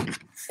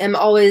am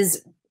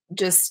always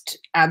just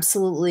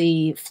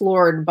absolutely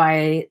floored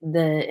by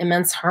the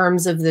immense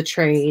harms of the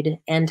trade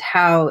and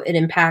how it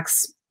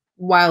impacts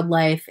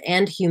wildlife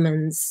and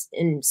humans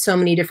in so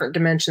many different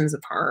dimensions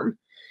of harm.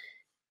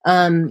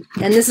 And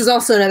this is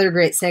also another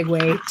great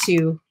segue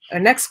to our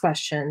next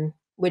question,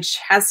 which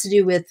has to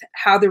do with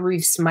how the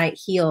reefs might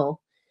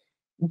heal.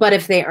 But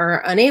if they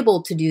are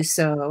unable to do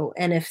so,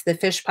 and if the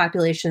fish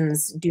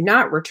populations do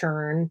not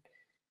return,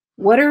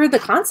 what are the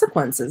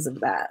consequences of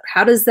that?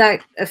 How does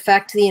that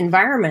affect the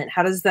environment?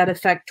 How does that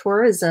affect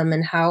tourism?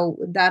 And how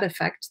would that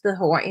affect the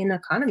Hawaiian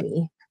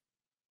economy?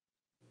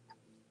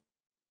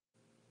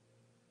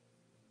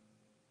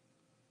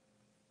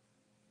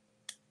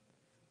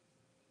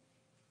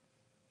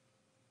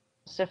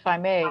 If I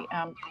may,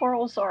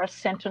 corals are a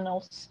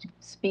sentinel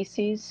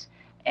species,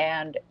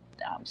 and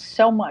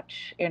so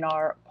much in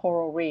our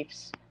coral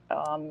reefs,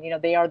 you know,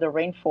 they are the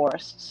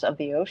rainforests of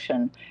the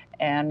ocean,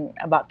 and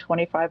about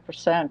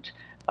 25%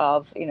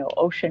 of, you know,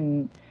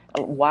 ocean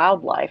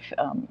wildlife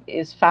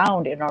is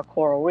found in our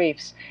coral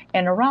reefs.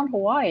 And around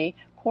Hawaii,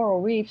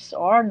 coral reefs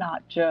are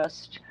not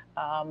just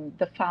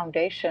the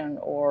foundation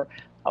or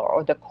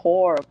the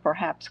core of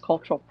perhaps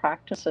cultural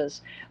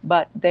practices,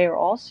 but they're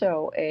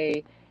also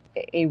a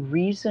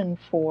reason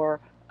for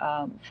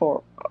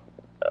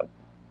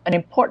an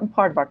important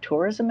part of our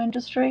tourism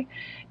industry,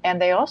 and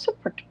they also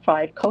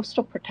provide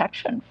coastal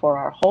protection for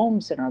our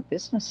homes and our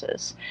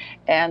businesses.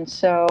 And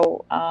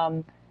so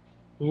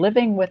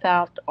living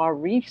without our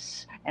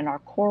reefs and our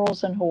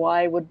corals in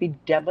Hawaii would be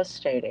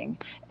devastating.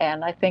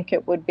 And I think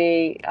it would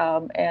be, you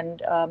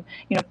know,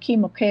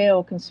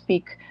 Kimokeo can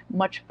speak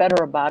much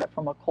better about it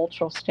from a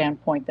cultural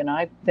standpoint than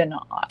I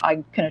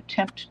can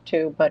attempt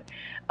to, but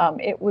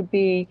it would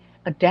be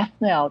a death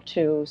knell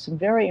to some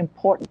very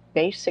important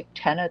basic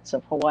tenets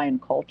of Hawaiian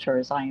culture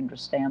as I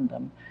understand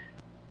them.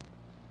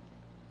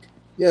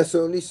 Yeah,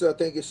 so Lisa,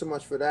 thank you so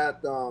much for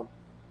that.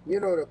 You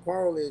know, the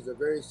coral is a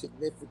very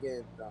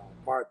significant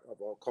part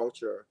of our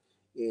culture,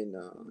 and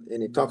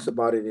it talks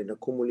about it in the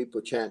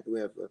Kumulipo chant. We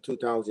have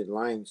 2,000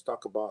 lines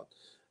talk about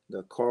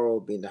the coral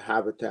being the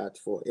habitat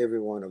for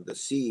everyone of the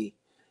sea.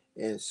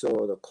 And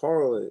so the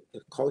coral,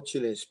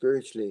 culturally and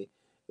spiritually,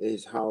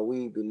 is how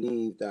we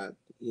believe that,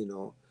 you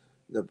know,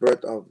 the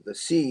birth of the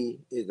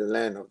sea is the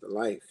land of the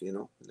life, you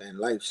know, land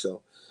life.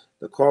 So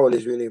the coral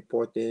is really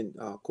important,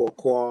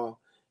 kokoa,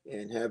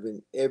 and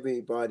having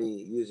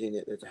everybody using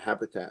it as a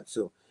habitat.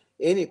 So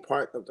any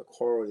part of the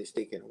coral is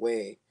taken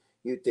away,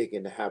 you're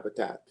taking the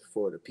habitat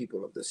for the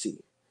people of the sea.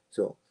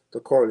 So the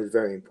coral is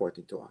very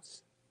important to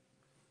us.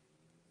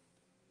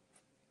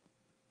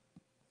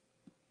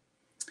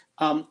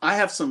 I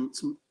have some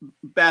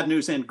bad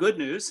news and good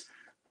news.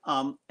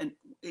 And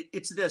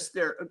it's this,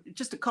 there are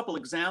just a couple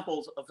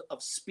examples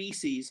of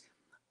species.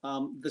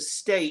 The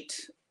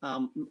state,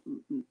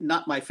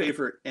 not my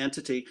favorite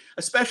entity,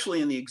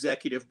 especially in the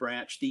executive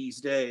branch these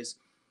days,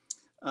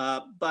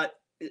 but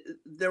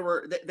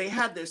they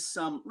had this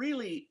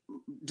really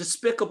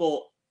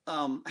despicable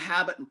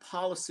habit and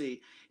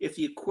policy. If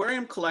the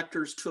aquarium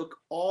collectors took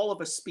all of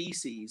a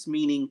species,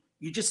 meaning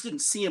you just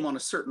didn't see them on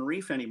a certain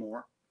reef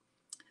anymore,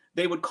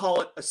 they would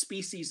call it a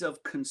species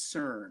of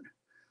concern.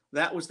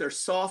 That was their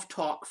soft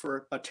talk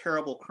for a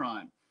terrible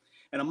crime.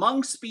 And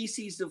among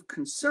species of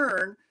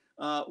concern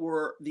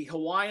were the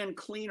Hawaiian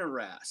cleaner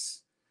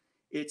wrasse.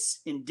 It's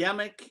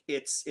endemic,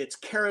 it's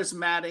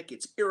charismatic,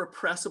 it's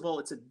irrepressible,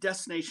 it's a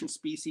destination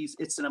species,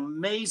 it's an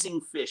amazing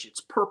fish.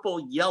 It's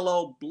purple,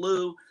 yellow,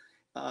 blue,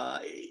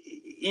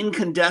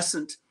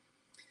 incandescent.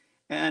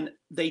 And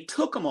they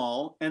took them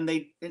all, and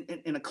they,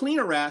 in a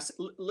cleaner wrasse,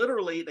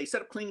 literally, they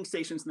set up cleaning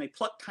stations and they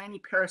plucked tiny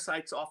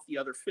parasites off the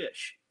other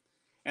fish.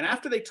 And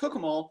after they took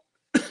them all,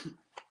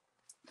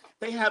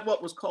 they had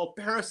what was called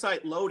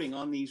parasite loading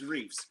on these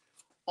reefs.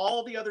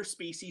 All the other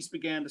species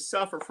began to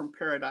suffer from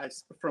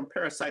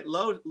parasite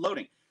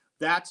loading.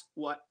 That's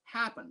what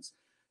happens.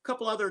 A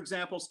couple other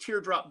examples: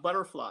 teardrop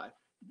butterfly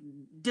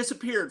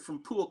disappeared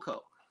from Pu'oko.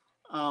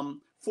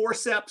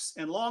 Forceps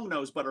and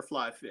long-nosed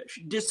butterfly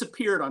fish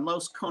disappeared on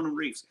most Kona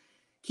reefs.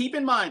 Keep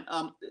in mind,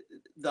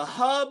 the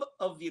hub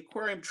of the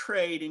aquarium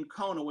trade in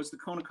Kona was the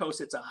Kona coast.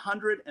 It's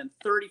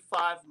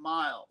 135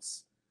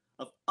 miles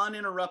of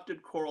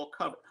uninterrupted coral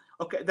cover.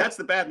 Okay, that's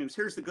the bad news.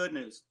 Here's the good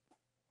news.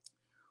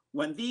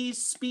 When these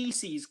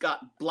species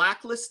got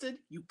blacklisted,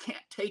 you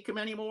can't take them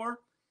anymore,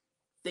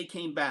 they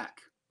came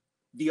back.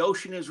 The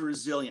ocean is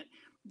resilient.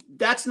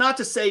 That's not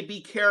to say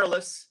be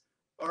careless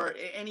or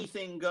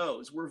anything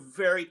goes. We're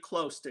very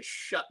close to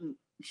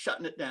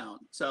shutting it down.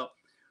 So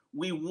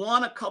we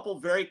won a couple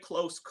very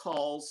close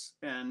calls,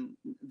 and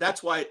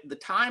that's why the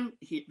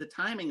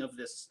timing of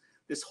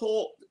this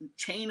whole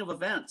chain of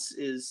events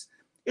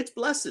it's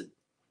blessed.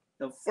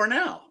 For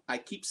now, I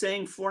keep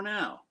saying for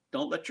now.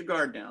 Don't let your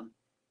guard down.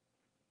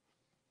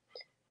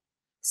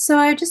 So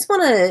I just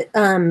want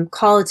to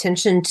call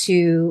attention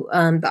to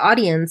the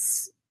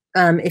audience.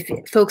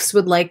 If folks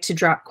would like to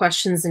drop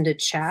questions into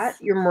chat,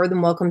 you're more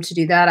than welcome to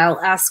do that.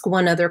 I'll ask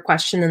one other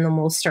question, and then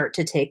we'll start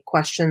to take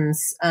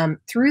questions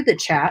through the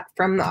chat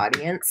from the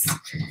audience.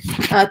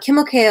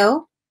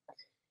 Kimokeo,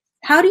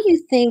 how do you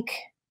think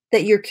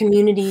that your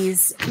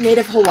community's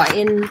Native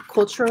Hawaiian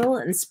cultural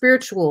and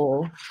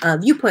spiritual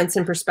viewpoints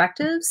and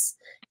perspectives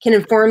can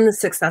inform the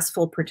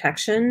successful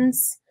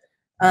protections?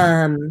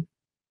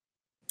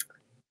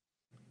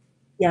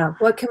 Yeah,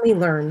 what can we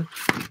learn?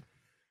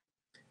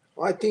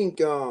 Well, I think,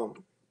 you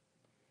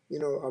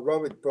know,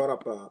 Robert brought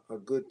up a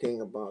good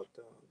thing about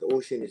the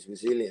ocean is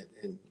resilient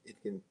and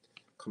it can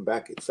come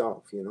back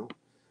itself, you know,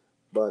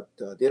 but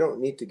they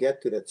don't need to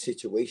get to that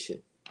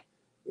situation.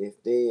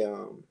 If they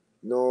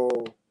know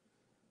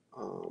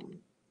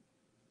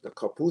the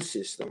kapu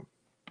system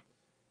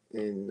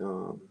and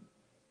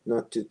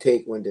not to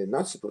take when they're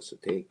not supposed to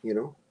take, you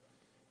know,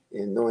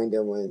 and knowing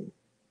that when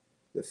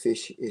the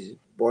fish is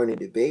born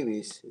into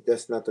babies,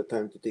 that's not the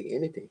time to take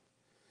anything.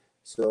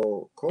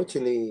 So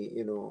culturally,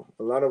 you know,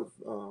 a lot of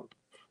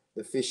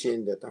the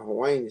fishing that the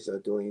Hawaiians are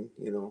doing,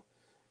 you know,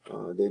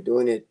 they're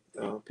doing it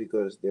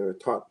because they were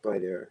taught by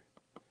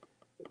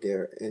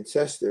their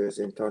ancestors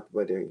and taught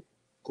by their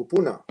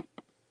kupuna,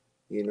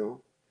 you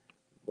know.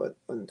 But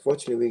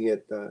unfortunately, we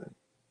get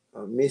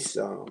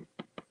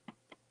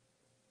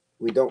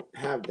we don't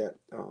have that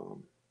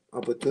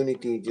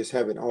opportunity just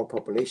having our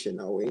population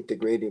now. We're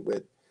integrated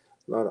with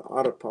a lot of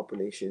other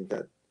populations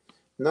that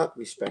not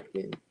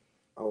respecting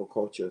our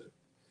culture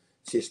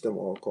system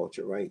or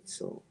culture rights.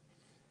 So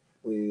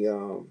we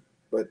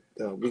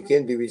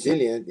can be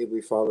resilient if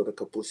we follow the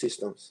kapu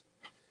systems.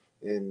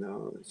 And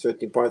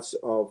certain parts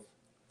of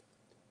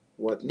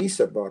what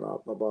Lisa brought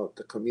up about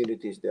the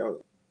communities. There are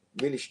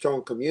really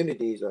strong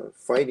communities are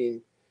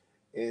fighting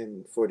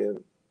and for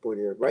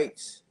their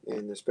rights,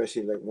 and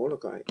especially like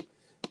Molokai,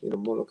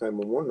 Molokai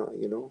Momona,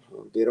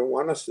 they don't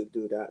want us to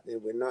do that,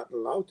 and we're not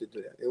allowed to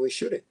do that, and we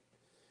shouldn't.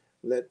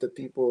 Let the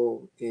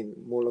people in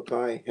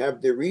Molokai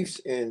have their reefs,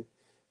 and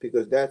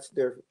because that's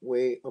their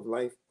way of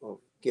life of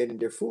getting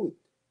their food,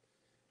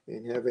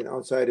 and having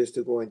outsiders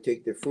to go and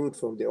take their food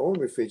from their own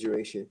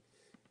refrigeration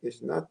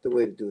is not the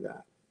way to do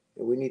that.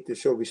 And we need to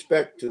show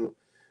respect to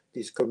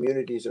these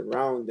communities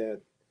around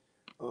that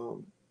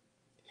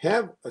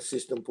have a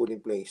system put in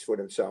place for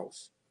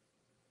themselves.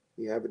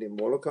 You have it in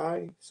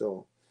Molokai,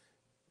 so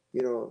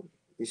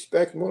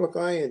respect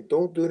Molokai and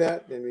don't do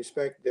that, and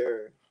respect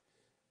their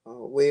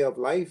way of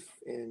life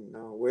and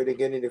where they're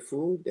getting their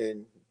food,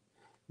 and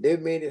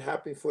they've made it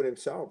happen for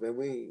themselves, and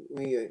we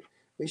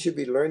should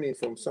be learning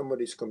from some of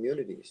these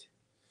communities.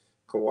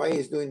 Kauai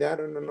is doing that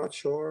on the North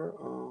Shore.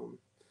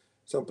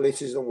 Some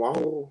places in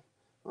Oahu.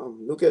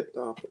 Look at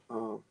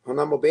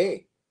Hanauma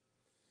Bay.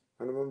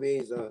 Hanauma Bay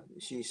is,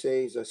 she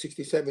says,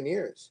 67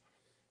 years.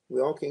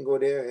 We all can go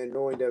there and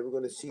knowing that we're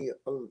going to see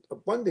an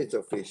abundance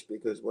of fish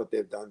because what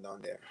they've done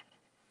down there.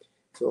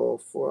 So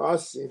for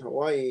us in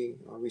Hawaii,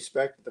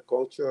 respect the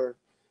culture,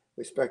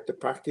 respect the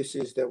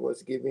practices that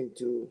was given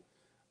to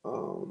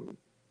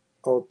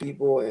our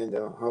people and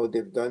how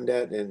they've done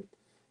that, and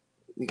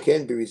we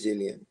can be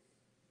resilient.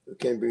 We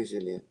can be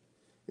resilient.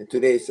 And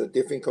today it's a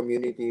different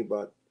community,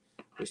 but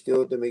we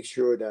still have to make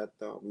sure that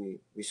we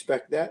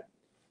respect that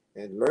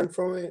and learn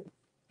from it,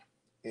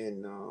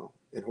 and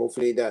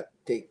hopefully that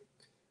take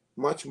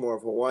much more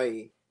of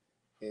Hawaii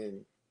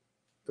and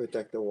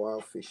protect the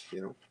wild fish.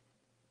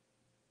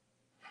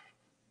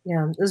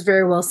 Yeah, it was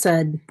very well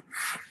said.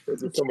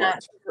 Thank you so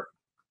much.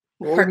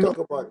 When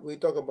we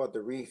talk about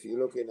the reef, you're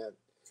looking at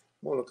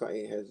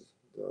Molokai has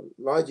the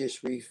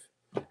largest reef,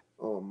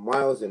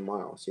 miles and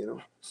miles.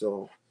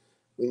 So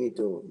we need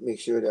to make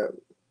sure that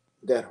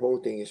that whole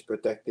thing is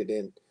protected,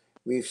 in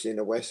reefs in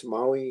the West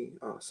Maui,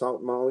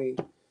 South Maui,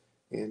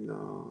 and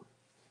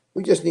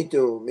we just need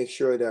to make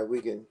sure that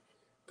we can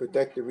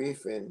protect the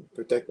reef and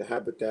protect the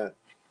habitat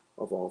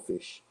of all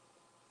fish.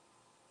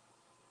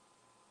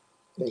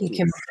 Thank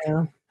you.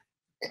 Kimokeo.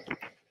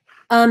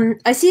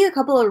 I see a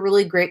couple of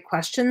really great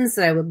questions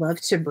that I would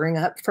love to bring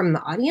up from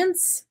the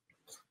audience.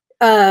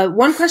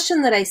 One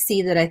question that I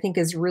see that I think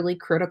is really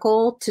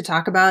critical to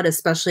talk about,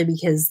 especially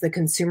because the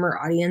consumer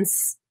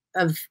audience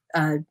of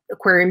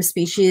aquarium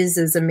species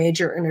is a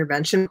major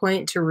intervention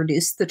point to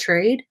reduce the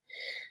trade.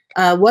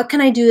 What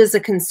can I do as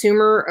a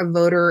consumer, a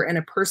voter, and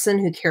a person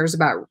who cares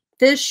about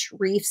fish,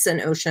 reefs, and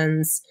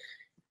oceans,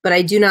 but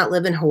I do not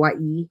live in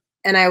Hawaii?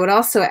 And I would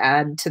also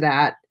add to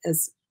that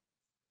as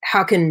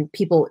how can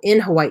people in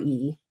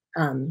Hawaii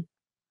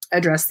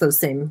address those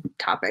same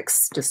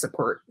topics to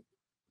support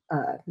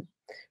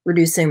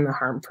reducing the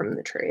harm from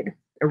the trade,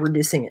 or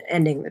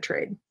ending the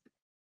trade?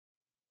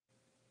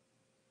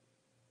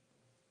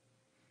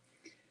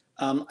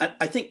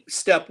 I think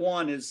step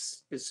one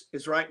is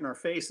right in our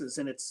faces,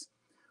 and it's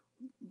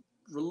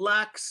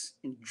relax,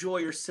 enjoy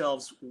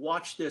yourselves,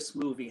 watch this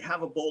movie,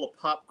 have a bowl of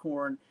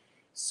popcorn,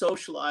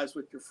 socialize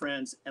with your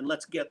friends, and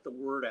let's get the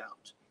word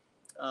out.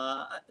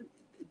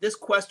 This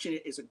question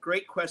is a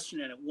great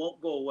question, and it won't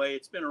go away.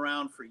 It's been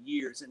around for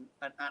years, and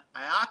I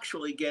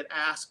actually get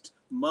asked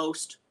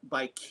most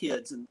by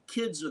kids, and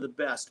kids are the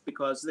best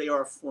because they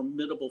are a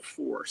formidable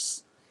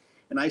force.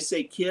 And I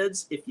say,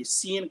 kids, if you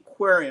see an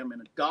aquarium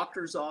in a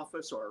doctor's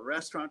office or a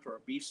restaurant or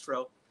a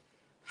bistro,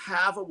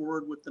 have a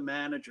word with the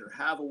manager,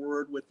 have a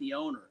word with the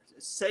owner,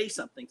 say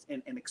something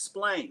and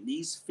explain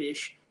these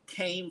fish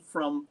came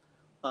from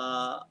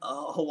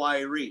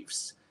Hawaii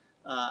reefs.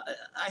 I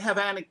have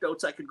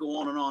anecdotes I could go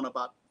on and on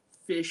about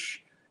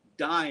fish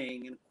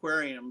dying in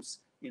aquariums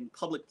in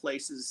public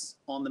places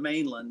on the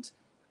mainland.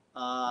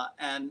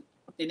 And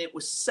it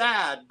was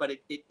sad, but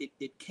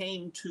it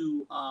came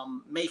to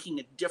making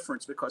a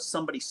difference because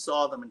somebody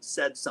saw them and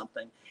said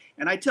something.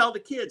 And I tell the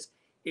kids,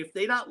 if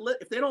they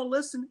don't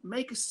listen,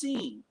 make a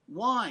scene,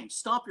 whine,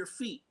 stomp your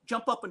feet,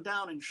 jump up and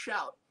down and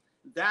shout.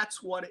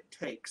 That's what it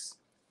takes.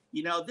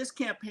 This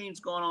campaign's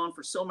gone on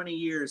for so many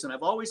years, and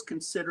I've always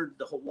considered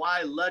the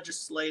Hawaii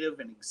legislative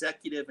and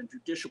executive and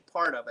judicial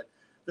part of it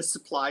the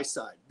supply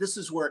side. This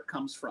is where it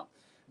comes from.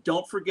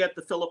 Don't forget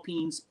the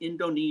Philippines,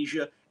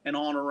 Indonesia, and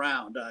on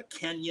around.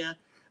 Kenya,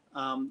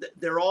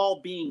 they're all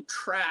being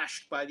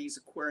trashed by these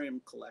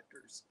aquarium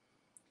collectors.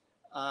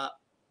 I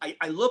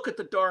look at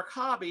the dark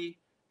hobby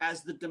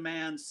as the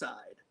demand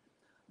side.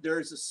 There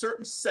is a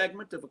certain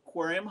segment of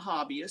aquarium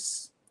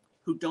hobbyists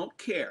who don't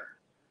care,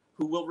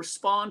 who will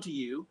respond to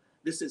you.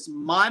 This is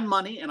my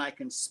money and I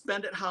can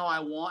spend it how I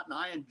want and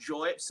I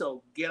enjoy it,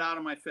 so get out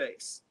of my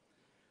face.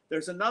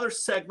 There's another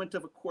segment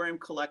of aquarium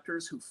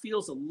collectors who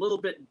feels a little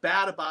bit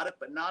bad about it,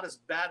 but not as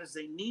bad as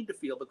they need to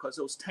feel because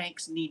those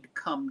tanks need to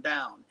come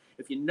down.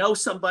 If you know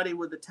somebody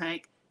with a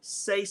tank,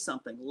 say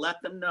something,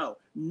 let them know.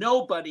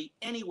 Nobody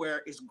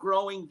anywhere is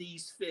growing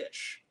these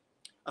fish.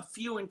 A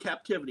few in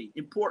captivity.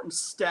 Important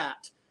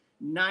stat.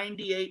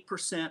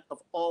 98% of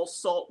all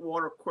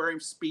saltwater aquarium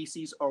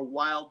species are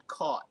wild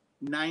caught.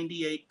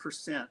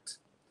 98%.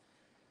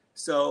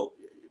 So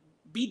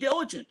be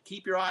diligent,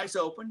 keep your eyes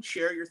open,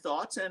 share your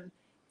thoughts, and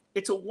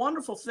it's a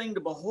wonderful thing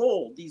to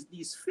behold.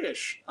 These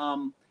fish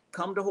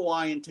come to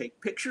Hawaii and take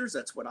pictures.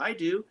 That's what I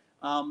do,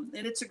 and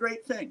it's a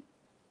great thing.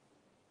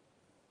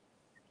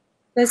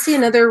 I see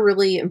another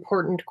really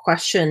important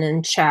question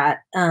in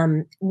chat.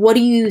 What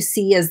do you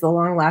see as the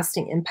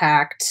long-lasting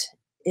impact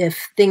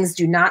if things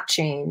do not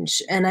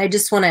change? And I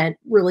just want to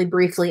really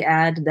briefly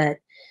add that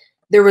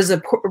there was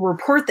a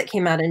report that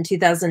came out in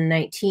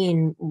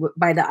 2019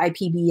 by the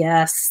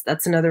IPBS.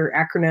 That's another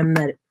acronym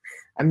that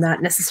I'm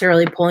not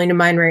necessarily pulling to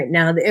mind right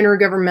now. The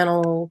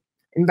Intergovernmental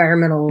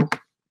Environmental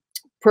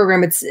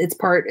Program.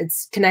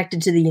 It's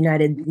connected to the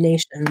United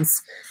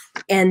Nations.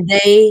 And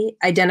they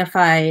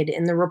identified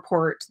in the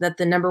report that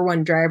the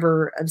 #1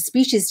 driver of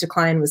species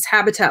decline was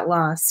habitat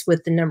loss,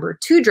 with the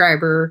 #2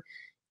 driver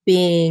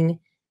being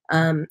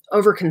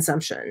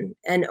overconsumption.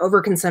 And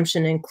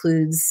overconsumption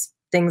includes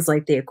things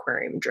like the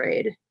aquarium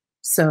trade.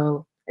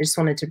 So I just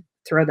wanted to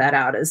throw that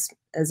out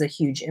as a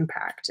huge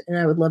impact. And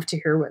I would love to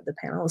hear what the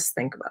panelists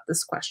think about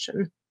this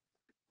question.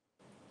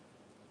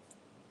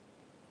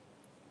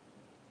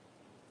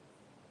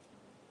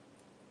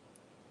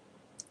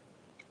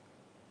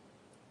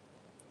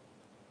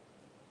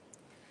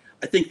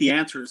 I think the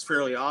answer is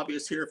fairly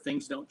obvious here. If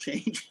things don't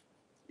change,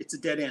 it's a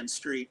dead-end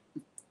street.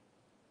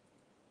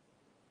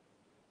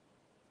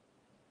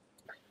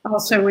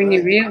 Also, when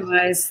you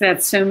realize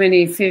that so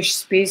many fish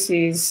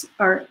species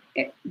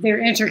they're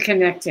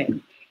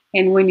interconnected.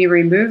 And when you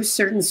remove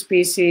certain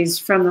species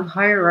from the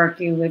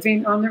hierarchy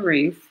living on the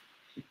reef,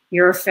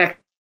 you're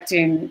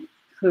affecting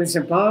who's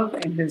above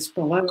and who's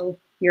below.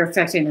 You're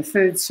affecting the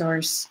food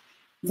source.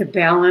 The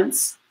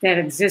balance that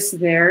exists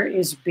there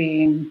is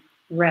being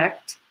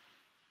wrecked.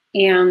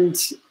 And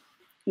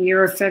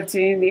you're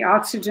affecting the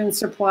oxygen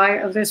supply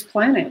of this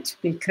planet,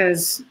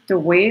 because the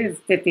way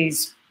that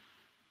these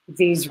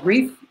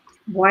reef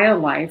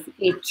wildlife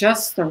eat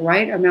just the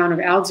right amount of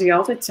algae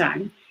all the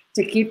time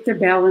to keep the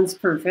balance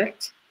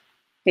perfect.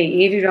 They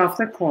eat it off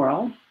the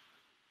coral,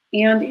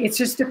 and it's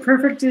just a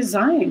perfect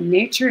design.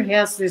 Nature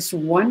has this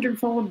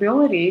wonderful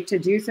ability to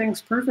do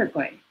things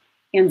perfectly.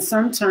 And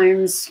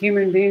sometimes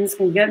human beings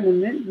can get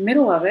in the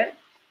middle of it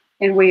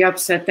and we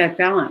upset that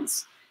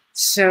balance.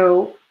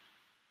 So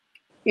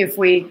if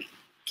we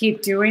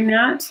keep doing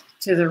that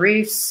to the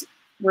reefs,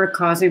 we're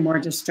causing more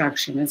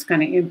destruction. It's going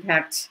to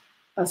impact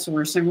us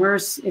worse and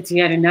worse. It's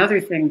yet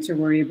another thing to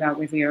worry about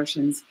with the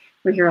oceans.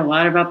 We hear a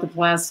lot about the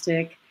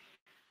plastic.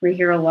 We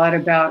hear a lot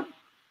about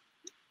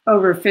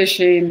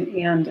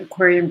overfishing, and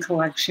aquarium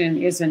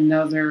collection is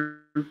another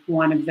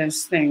one of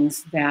those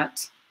things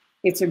that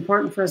it's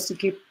important for us to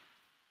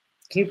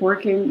keep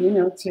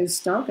working, to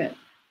stop it.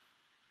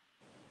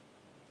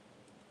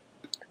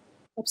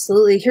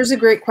 Absolutely. Here's a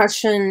great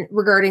question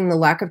regarding the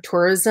lack of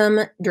tourism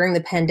during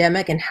the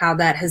pandemic and how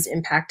that has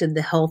impacted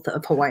the health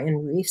of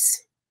Hawaiian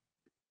reefs.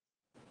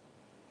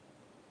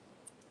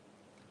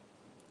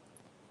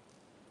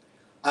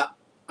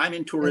 I'm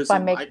in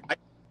tourism.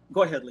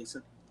 Go ahead,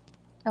 Lisa.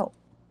 Oh,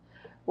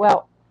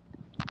 well,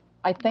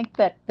 I think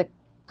that the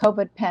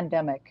COVID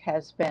pandemic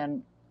has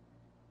been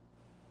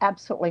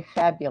absolutely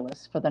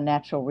fabulous for the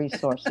natural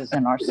resources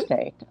in our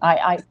state.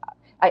 I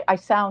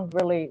sound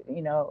really,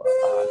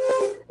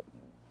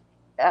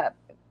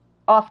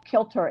 off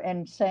kilter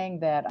in saying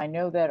that. I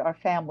know that our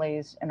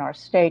families in our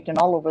state and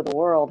all over the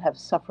world have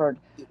suffered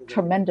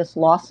tremendous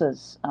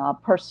losses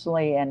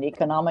personally and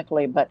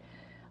economically, but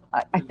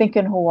I think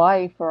in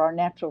Hawaii, for our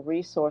natural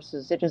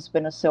resources, it has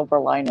been a silver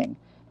lining.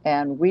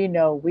 And we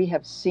know we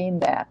have seen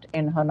that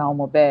in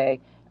Hanauma Bay.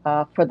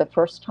 For the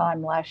first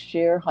time last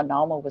year,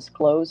 Hanauma was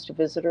closed to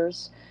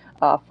visitors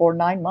for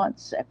 9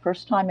 months.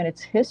 First time in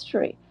its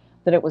history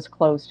that it was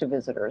closed to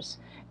visitors.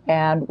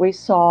 And we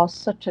saw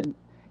such an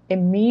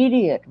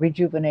immediate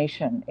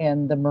rejuvenation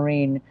in the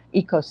marine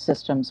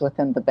ecosystems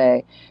within the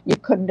bay. You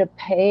couldn't have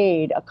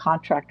paid a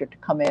contractor to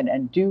come in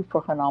and do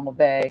for Hanauma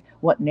Bay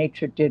what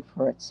nature did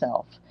for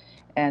itself.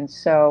 And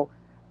so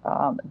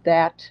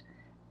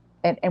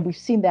and we've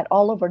seen that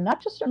all over,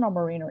 not just in our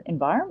marine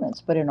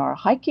environments, but in our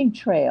hiking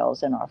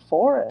trails and our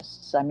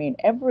forests. I mean,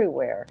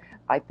 everywhere.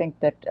 I think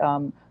that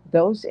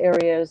those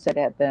areas that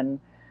have been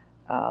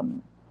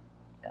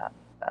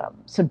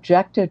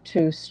subjected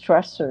to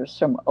stressors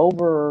from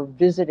over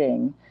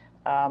visiting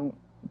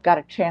got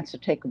a chance to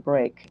take a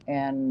break,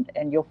 and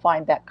you'll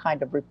find that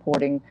kind of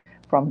reporting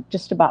from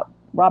just about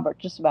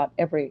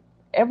every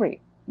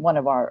one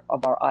of our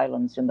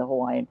islands in the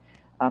Hawaiian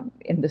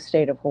in the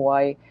state of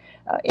Hawaii.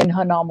 In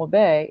Hanauma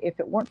Bay, if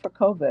it weren't for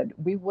COVID,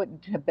 we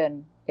wouldn't have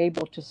been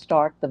able to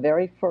start the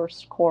very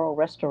first coral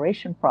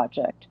restoration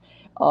project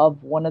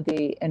of one of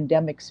the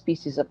endemic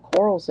species of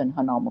corals in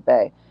Hanauma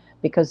Bay,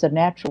 because the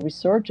natural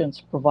resurgence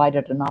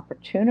provided an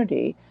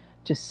opportunity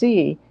to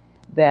see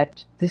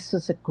that this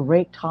is a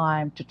great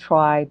time to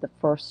try the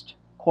first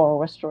coral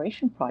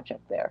restoration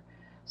project there.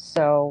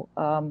 So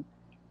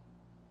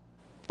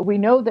we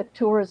know that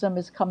tourism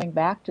is coming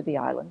back to the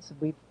islands.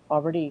 We've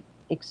already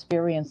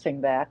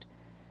experiencing that.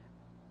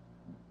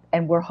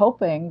 And we're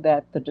hoping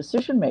that the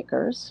decision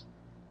makers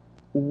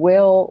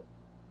will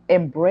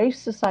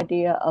embrace this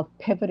idea of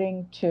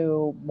pivoting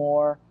to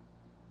more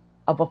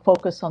of a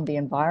focus on the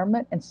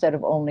environment instead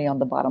of only on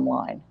the bottom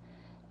line.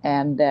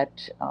 And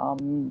that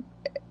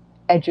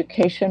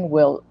education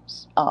will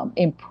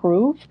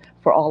improve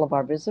for all of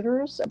our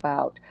visitors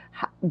about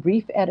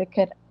reef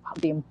etiquette,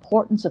 the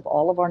importance of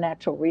all of our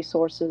natural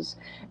resources,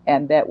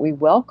 and that we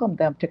welcome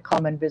them to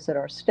come and visit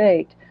our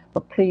state,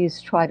 but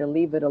please try to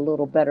leave it a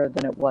little better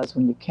than it was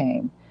when you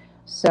came.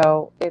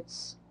 So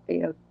it's,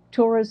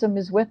 tourism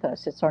is with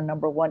us. It's our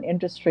 #1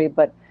 industry,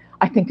 but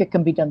I think it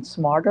can be done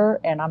smarter,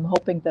 and I'm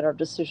hoping that our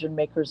decision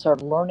makers are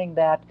learning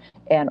that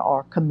and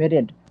are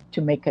committed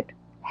to make it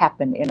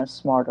happen in a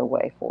smarter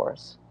way for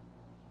us.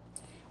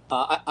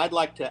 I'd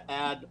like to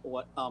add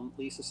what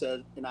Lisa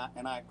said, and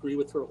I agree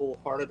with her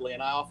wholeheartedly.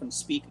 And I often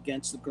speak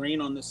against the grain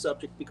on this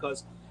subject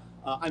because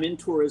I'm in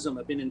tourism.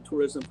 I've been in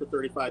tourism for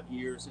 35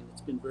 years, and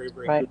it's been very,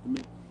 very good to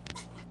me.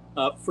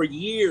 For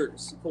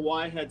years,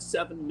 Hawaii had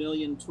 7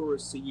 million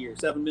tourists a year,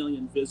 7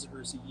 million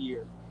visitors a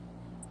year.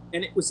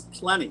 And it was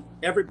plenty.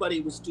 Everybody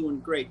was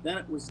doing great. Then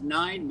it was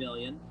 9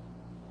 million,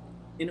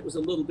 and it was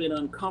a little bit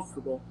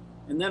uncomfortable.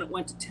 And then it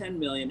went to 10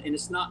 million, and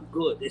it's not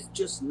good. It's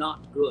just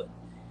not good.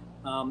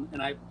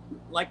 And I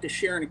like to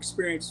share an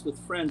experience with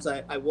friends.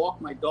 I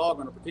walked my dog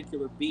on a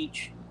particular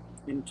beach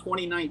in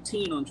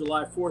 2019 on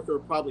July 4th. There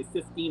were probably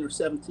 1,500 or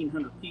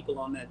 1,700 people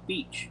on that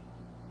beach.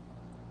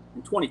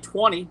 In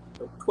 2020,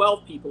 there were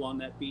 12 people on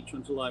that beach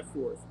on July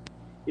 4th.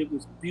 It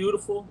was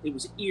beautiful. It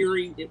was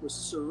eerie. It was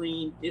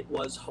serene. It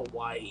was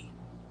Hawaii.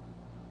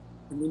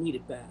 And we need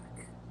it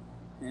back.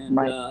 And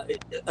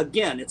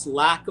again, it's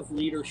lack of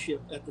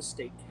leadership at the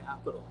state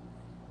capitol.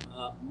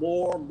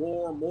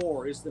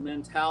 More is the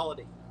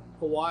mentality.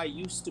 Hawaii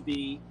used to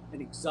be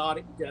an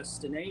exotic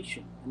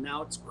destination, and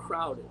now it's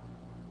crowded.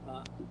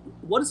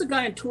 What is a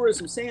guy in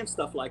tourism saying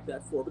stuff like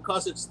that for?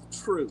 Because it's the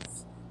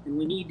truth, and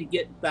we need to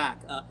get back.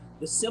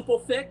 The simple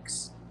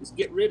fix is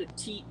get rid of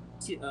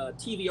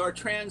TVR,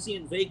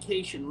 transient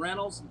vacation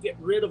rentals, get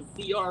rid of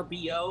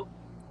VRBO,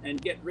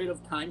 and get rid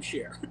of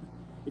timeshare.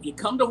 If you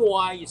come to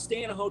Hawaii, you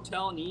stay in a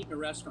hotel and you eat in a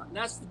restaurant, and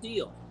that's the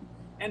deal.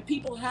 And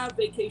people have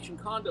vacation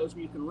condos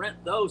where you can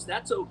rent those,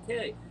 that's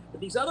okay.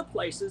 But these other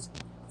places,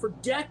 for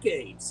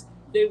decades,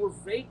 they were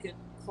vacant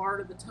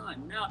part of the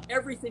time. Now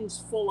everything's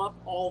full up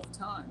all the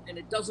time, and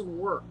it doesn't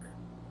work.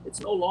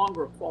 It's no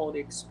longer a quality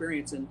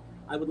experience, and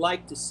I would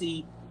like to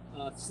see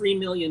 3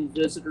 million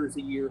visitors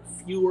a year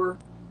fewer,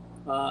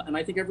 and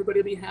I think everybody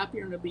will be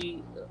happier, and it'll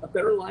be a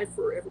better life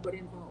for everybody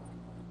involved.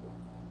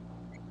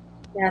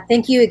 Yeah,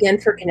 thank you again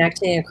for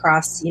connecting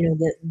across,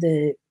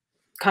 the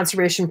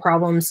conservation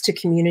problems to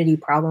community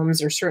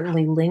problems are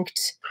certainly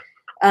linked.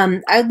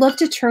 I'd love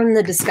to turn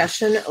the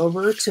discussion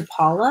over to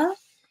Paula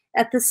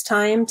at this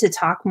time to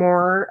talk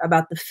more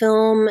about the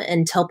film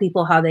and tell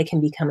people how they can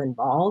become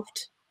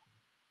involved.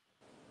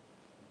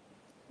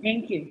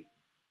 Thank you.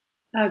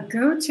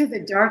 Go to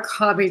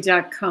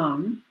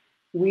thedarkhobby.com.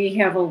 We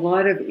have a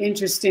lot of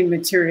interesting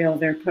material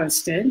there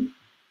posted.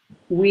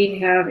 We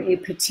have a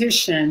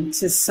petition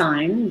to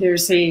sign.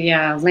 There's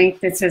a link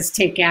that says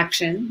take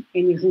action,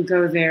 and you can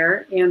go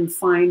there and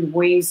find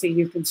ways that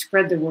you can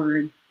spread the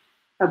word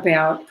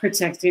about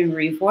protecting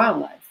reef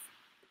wildlife.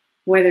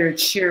 Whether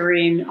it's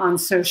sharing on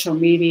social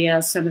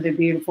media some of the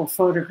beautiful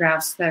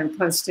photographs that are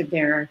posted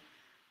there,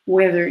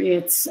 whether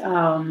it's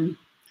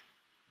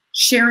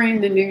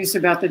sharing the news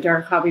about the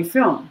Dark Hobby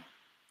film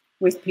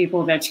with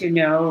people that you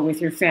know, or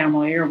with your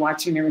family, or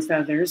watching it with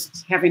others,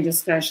 having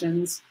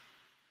discussions.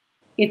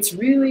 It's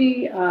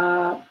really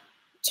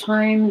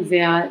time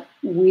that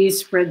we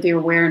spread the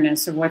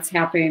awareness of what's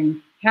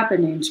happening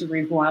to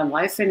reef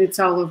wildlife, and it's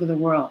all over the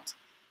world.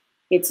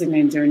 It's in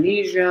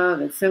Indonesia,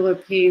 the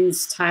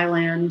Philippines,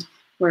 Thailand,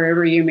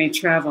 wherever you may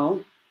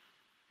travel.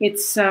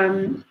 It's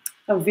a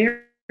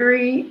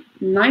very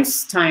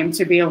nice time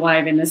to be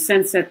alive in the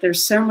sense that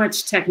there's so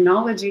much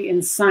technology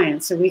and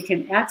science that we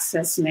can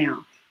access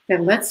now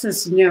that lets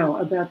us know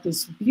about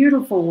this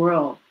beautiful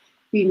world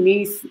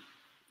beneath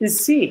the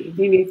sea,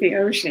 beneath the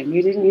ocean.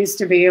 You didn't used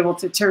to be able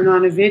to turn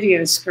on a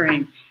video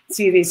screen,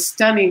 see these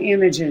stunning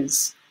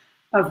images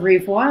of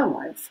reef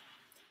wildlife.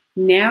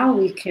 Now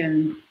we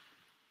can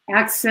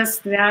access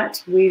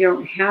that. We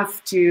don't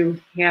have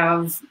to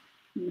have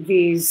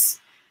these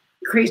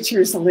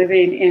creatures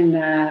living in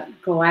a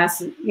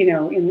glass,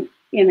 in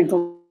a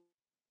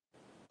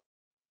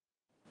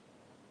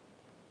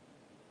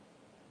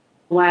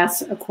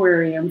glass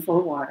aquarium full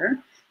of water.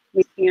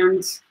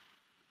 And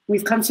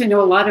we've come to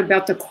know a lot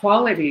about the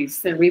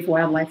qualities that reef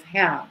wildlife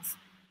have.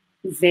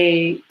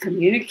 They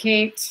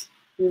communicate,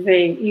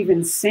 they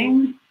even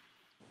sing,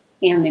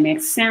 and they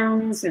make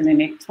sounds, and they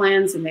make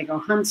plans, and they go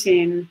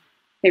hunting.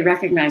 They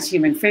recognize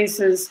human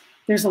faces.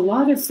 There's a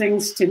lot of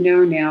things to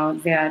know now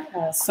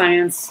that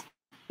science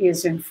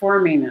is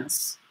informing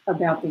us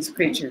about these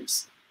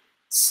creatures.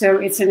 So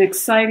it's an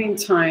exciting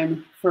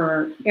time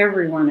for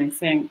everyone, I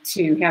think,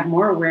 to have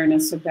more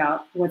awareness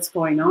about what's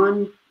going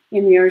on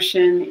in the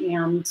ocean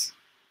and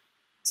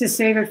to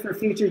save it for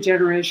future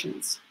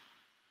generations.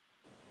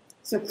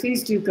 So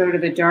please do go to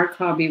the Dark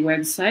Hobby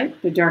website,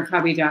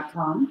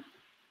 thedarkhobby.com,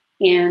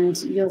 and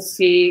you'll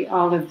see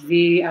all of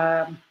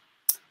the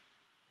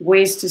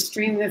ways to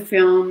stream the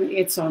film.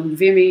 It's on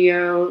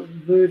Vimeo,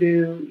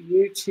 Vudu,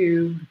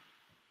 YouTube,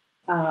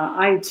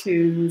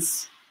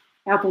 iTunes,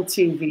 Apple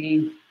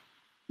TV,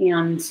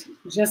 and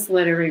just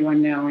let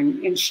everyone know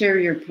and share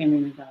your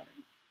opinion about it.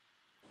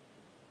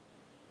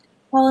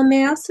 Paula,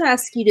 may I also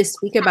ask you to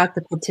speak about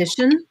the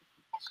petition?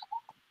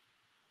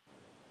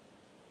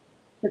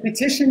 The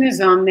petition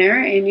is on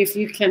there, and if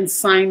you can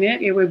sign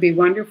it, it would be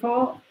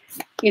wonderful.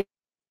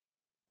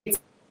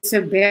 It's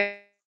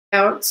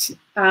about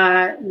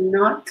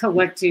not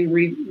collecting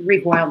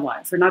reef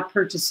wildlife or not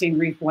purchasing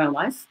reef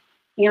wildlife.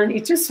 And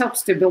it just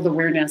helps to build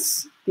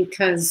awareness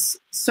because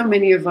so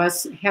many of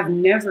us have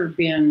never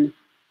been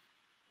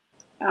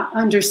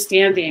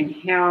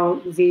understanding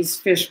how these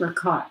fish were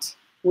caught.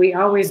 We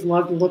always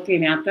loved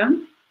looking at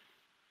them.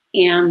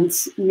 And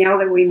now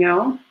that we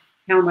know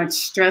how much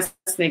stress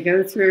they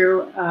go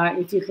through,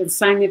 if you can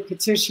sign the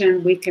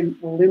petition, we can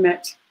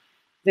limit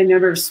the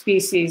number of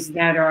species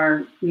that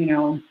are, you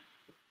know,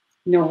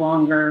 no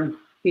longer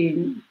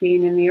being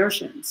in the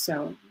ocean.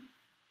 So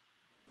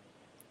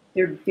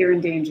they're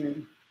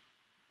endangered.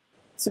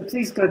 So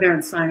please go there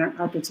and sign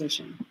our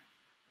petition.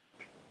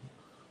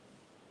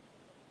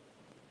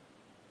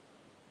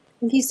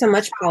 Thank you so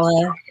much,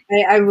 Paula.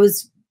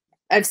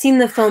 I've seen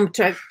the film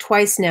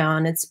twice now,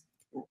 and it's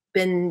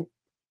been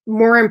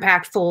more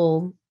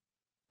impactful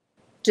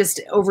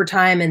just over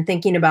time and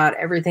thinking about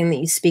everything that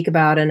you speak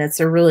about. And it's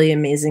a really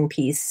amazing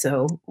piece.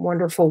 So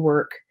wonderful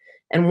work,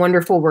 and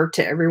wonderful work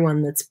to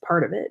everyone that's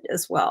part of it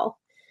as well.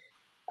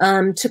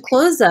 To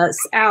close us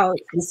out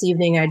this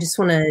evening, I just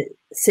want to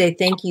say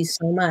thank you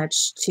so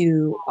much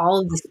to all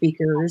of the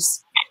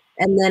speakers,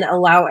 and then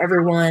allow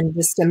everyone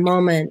just a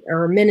moment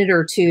or a minute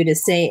or two to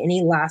say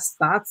any last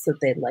thoughts that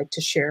they'd like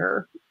to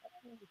share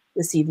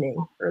this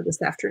evening or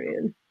this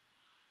afternoon.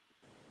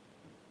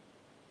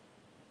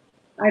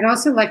 I'd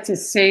also like to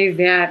say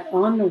that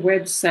on the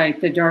website,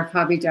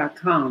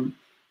 thedarkhobby.com,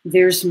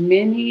 there's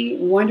many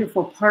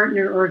wonderful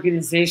partner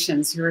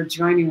organizations who are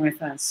joining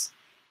with us.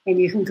 And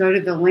you can go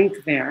to the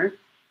link there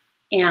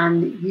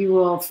and you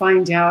will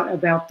find out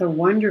about the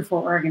wonderful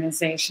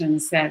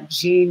organizations that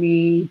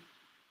Jeannie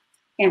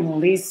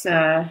and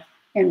Lisa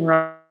and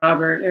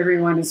Robert,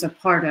 everyone is a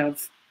part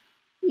of.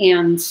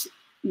 And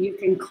you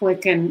can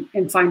click and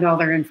find all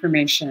their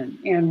information.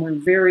 And we're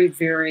very,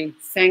 very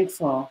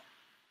thankful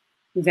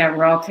that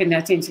we're all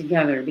connecting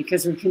together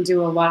because we can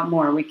do a lot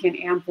more. We can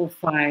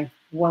amplify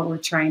what we're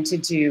trying to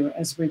do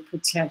as we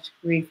protect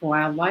reef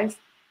wildlife,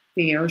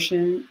 the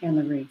ocean, and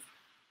the reef.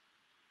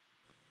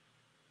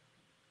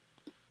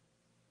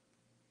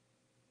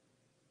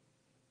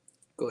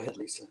 Go ahead,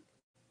 Lisa.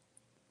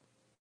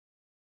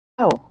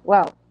 Oh,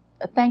 well,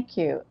 thank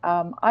you.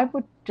 I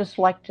would just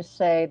like to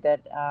say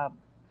that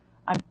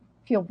I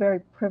feel very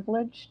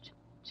privileged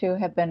to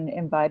have been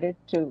invited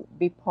to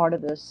be part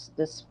of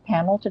this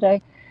panel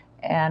today.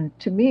 And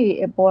to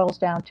me, it boils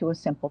down to a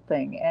simple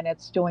thing, and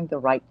it's doing the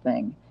right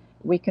thing.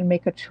 We can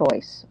make a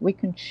choice. We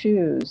can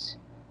choose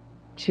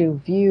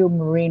to view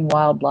marine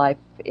wildlife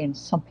in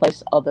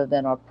someplace other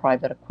than our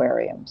private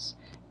aquariums.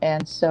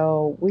 And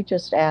so we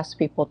just ask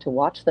people to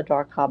watch the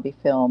Dark Hobby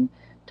film,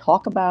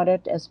 talk about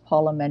it, as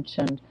Paula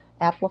mentioned,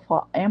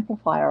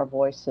 amplify our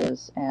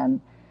voices,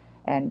 and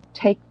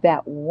take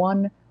that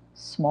one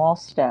small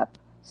step.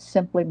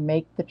 Simply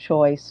make the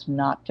choice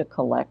not to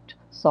collect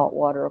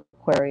saltwater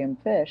aquarium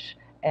fish,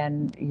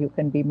 and you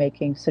can be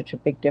making such a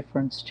big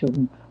difference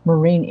to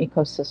marine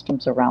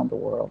ecosystems around the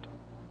world.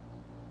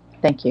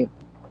 Thank you.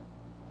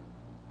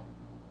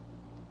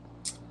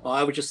 Well,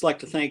 I would just like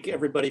to thank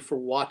everybody for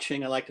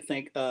watching. I'd like to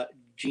thank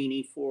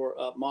Jeannie for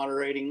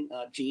moderating,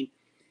 Jeanne,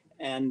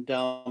 and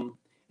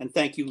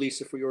thank you,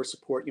 Lisa, for your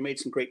support. You made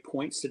some great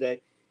points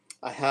today.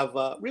 I have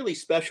really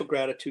special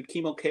gratitude.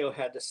 Kimokeo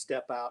had to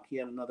step out. He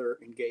had another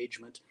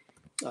engagement.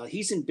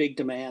 He's in big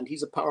demand.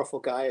 He's a powerful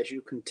guy, as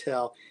you can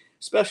tell.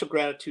 Special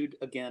gratitude,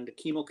 again, to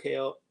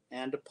Kimokeo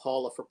and to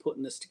Paula for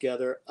putting this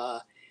together.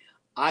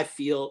 I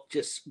feel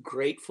just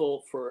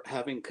grateful for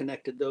having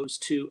connected those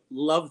two.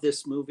 Love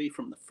this movie.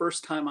 From the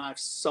first time I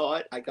saw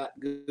it, I got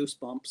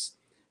goosebumps.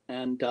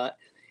 And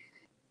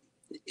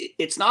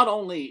it's not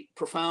only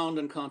profound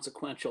and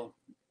consequential,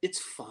 it's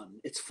fun.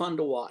 It's fun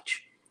to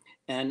watch.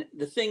 And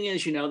the thing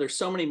is, you know, there's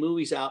so many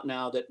movies out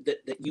now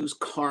that use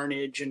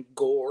carnage and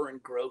gore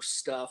and gross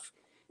stuff.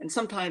 And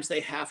sometimes they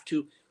have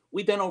to,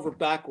 we bend over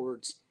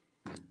backwards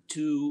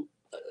to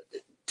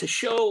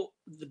show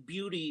the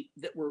beauty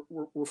that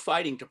we're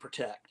fighting to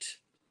protect,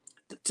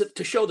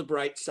 to show the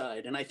bright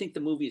side. And I think the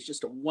movie is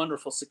just a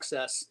wonderful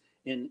success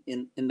in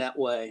that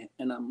way.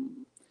 And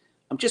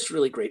I'm just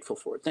really grateful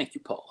for it. Thank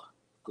you, Paula.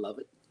 I love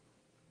it.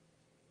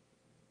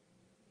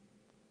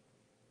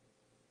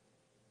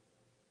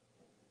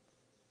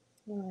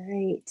 All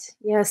right.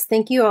 Yes,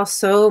 thank you all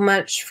so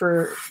much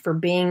for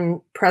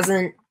being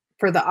present,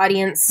 for the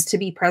audience to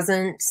be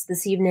present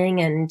this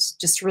evening, and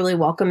just really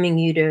welcoming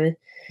you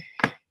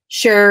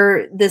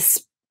share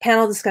this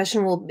panel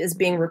discussion is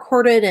being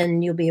recorded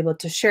and you'll be able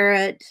to share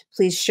it.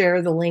 Please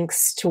share the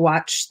links to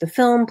watch the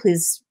film.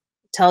 Please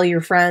tell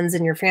your friends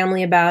and your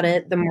family about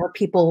it. The more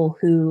people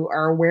who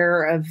are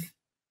aware of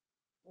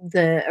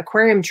the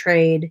aquarium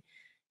trade,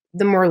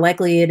 the more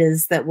likely it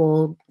is that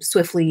we'll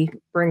swiftly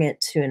bring it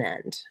to an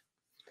end.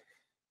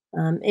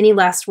 Any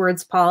last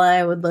words, Paula?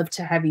 I would love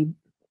to have you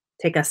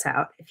take us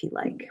out if you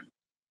like.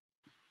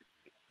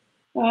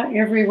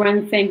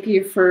 Everyone, thank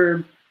you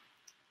for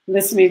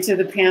listening to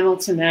the panel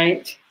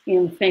tonight,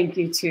 and thank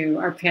you to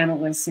our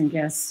panelists and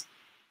guests.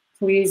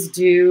 Please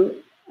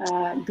do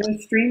go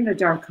stream The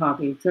Dark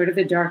Hobby. Go to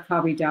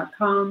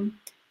thedarkhobby.com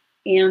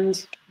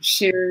and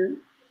share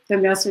the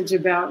message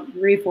about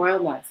reef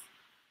wildlife.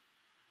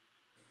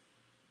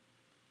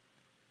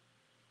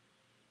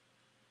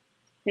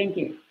 Thank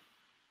you.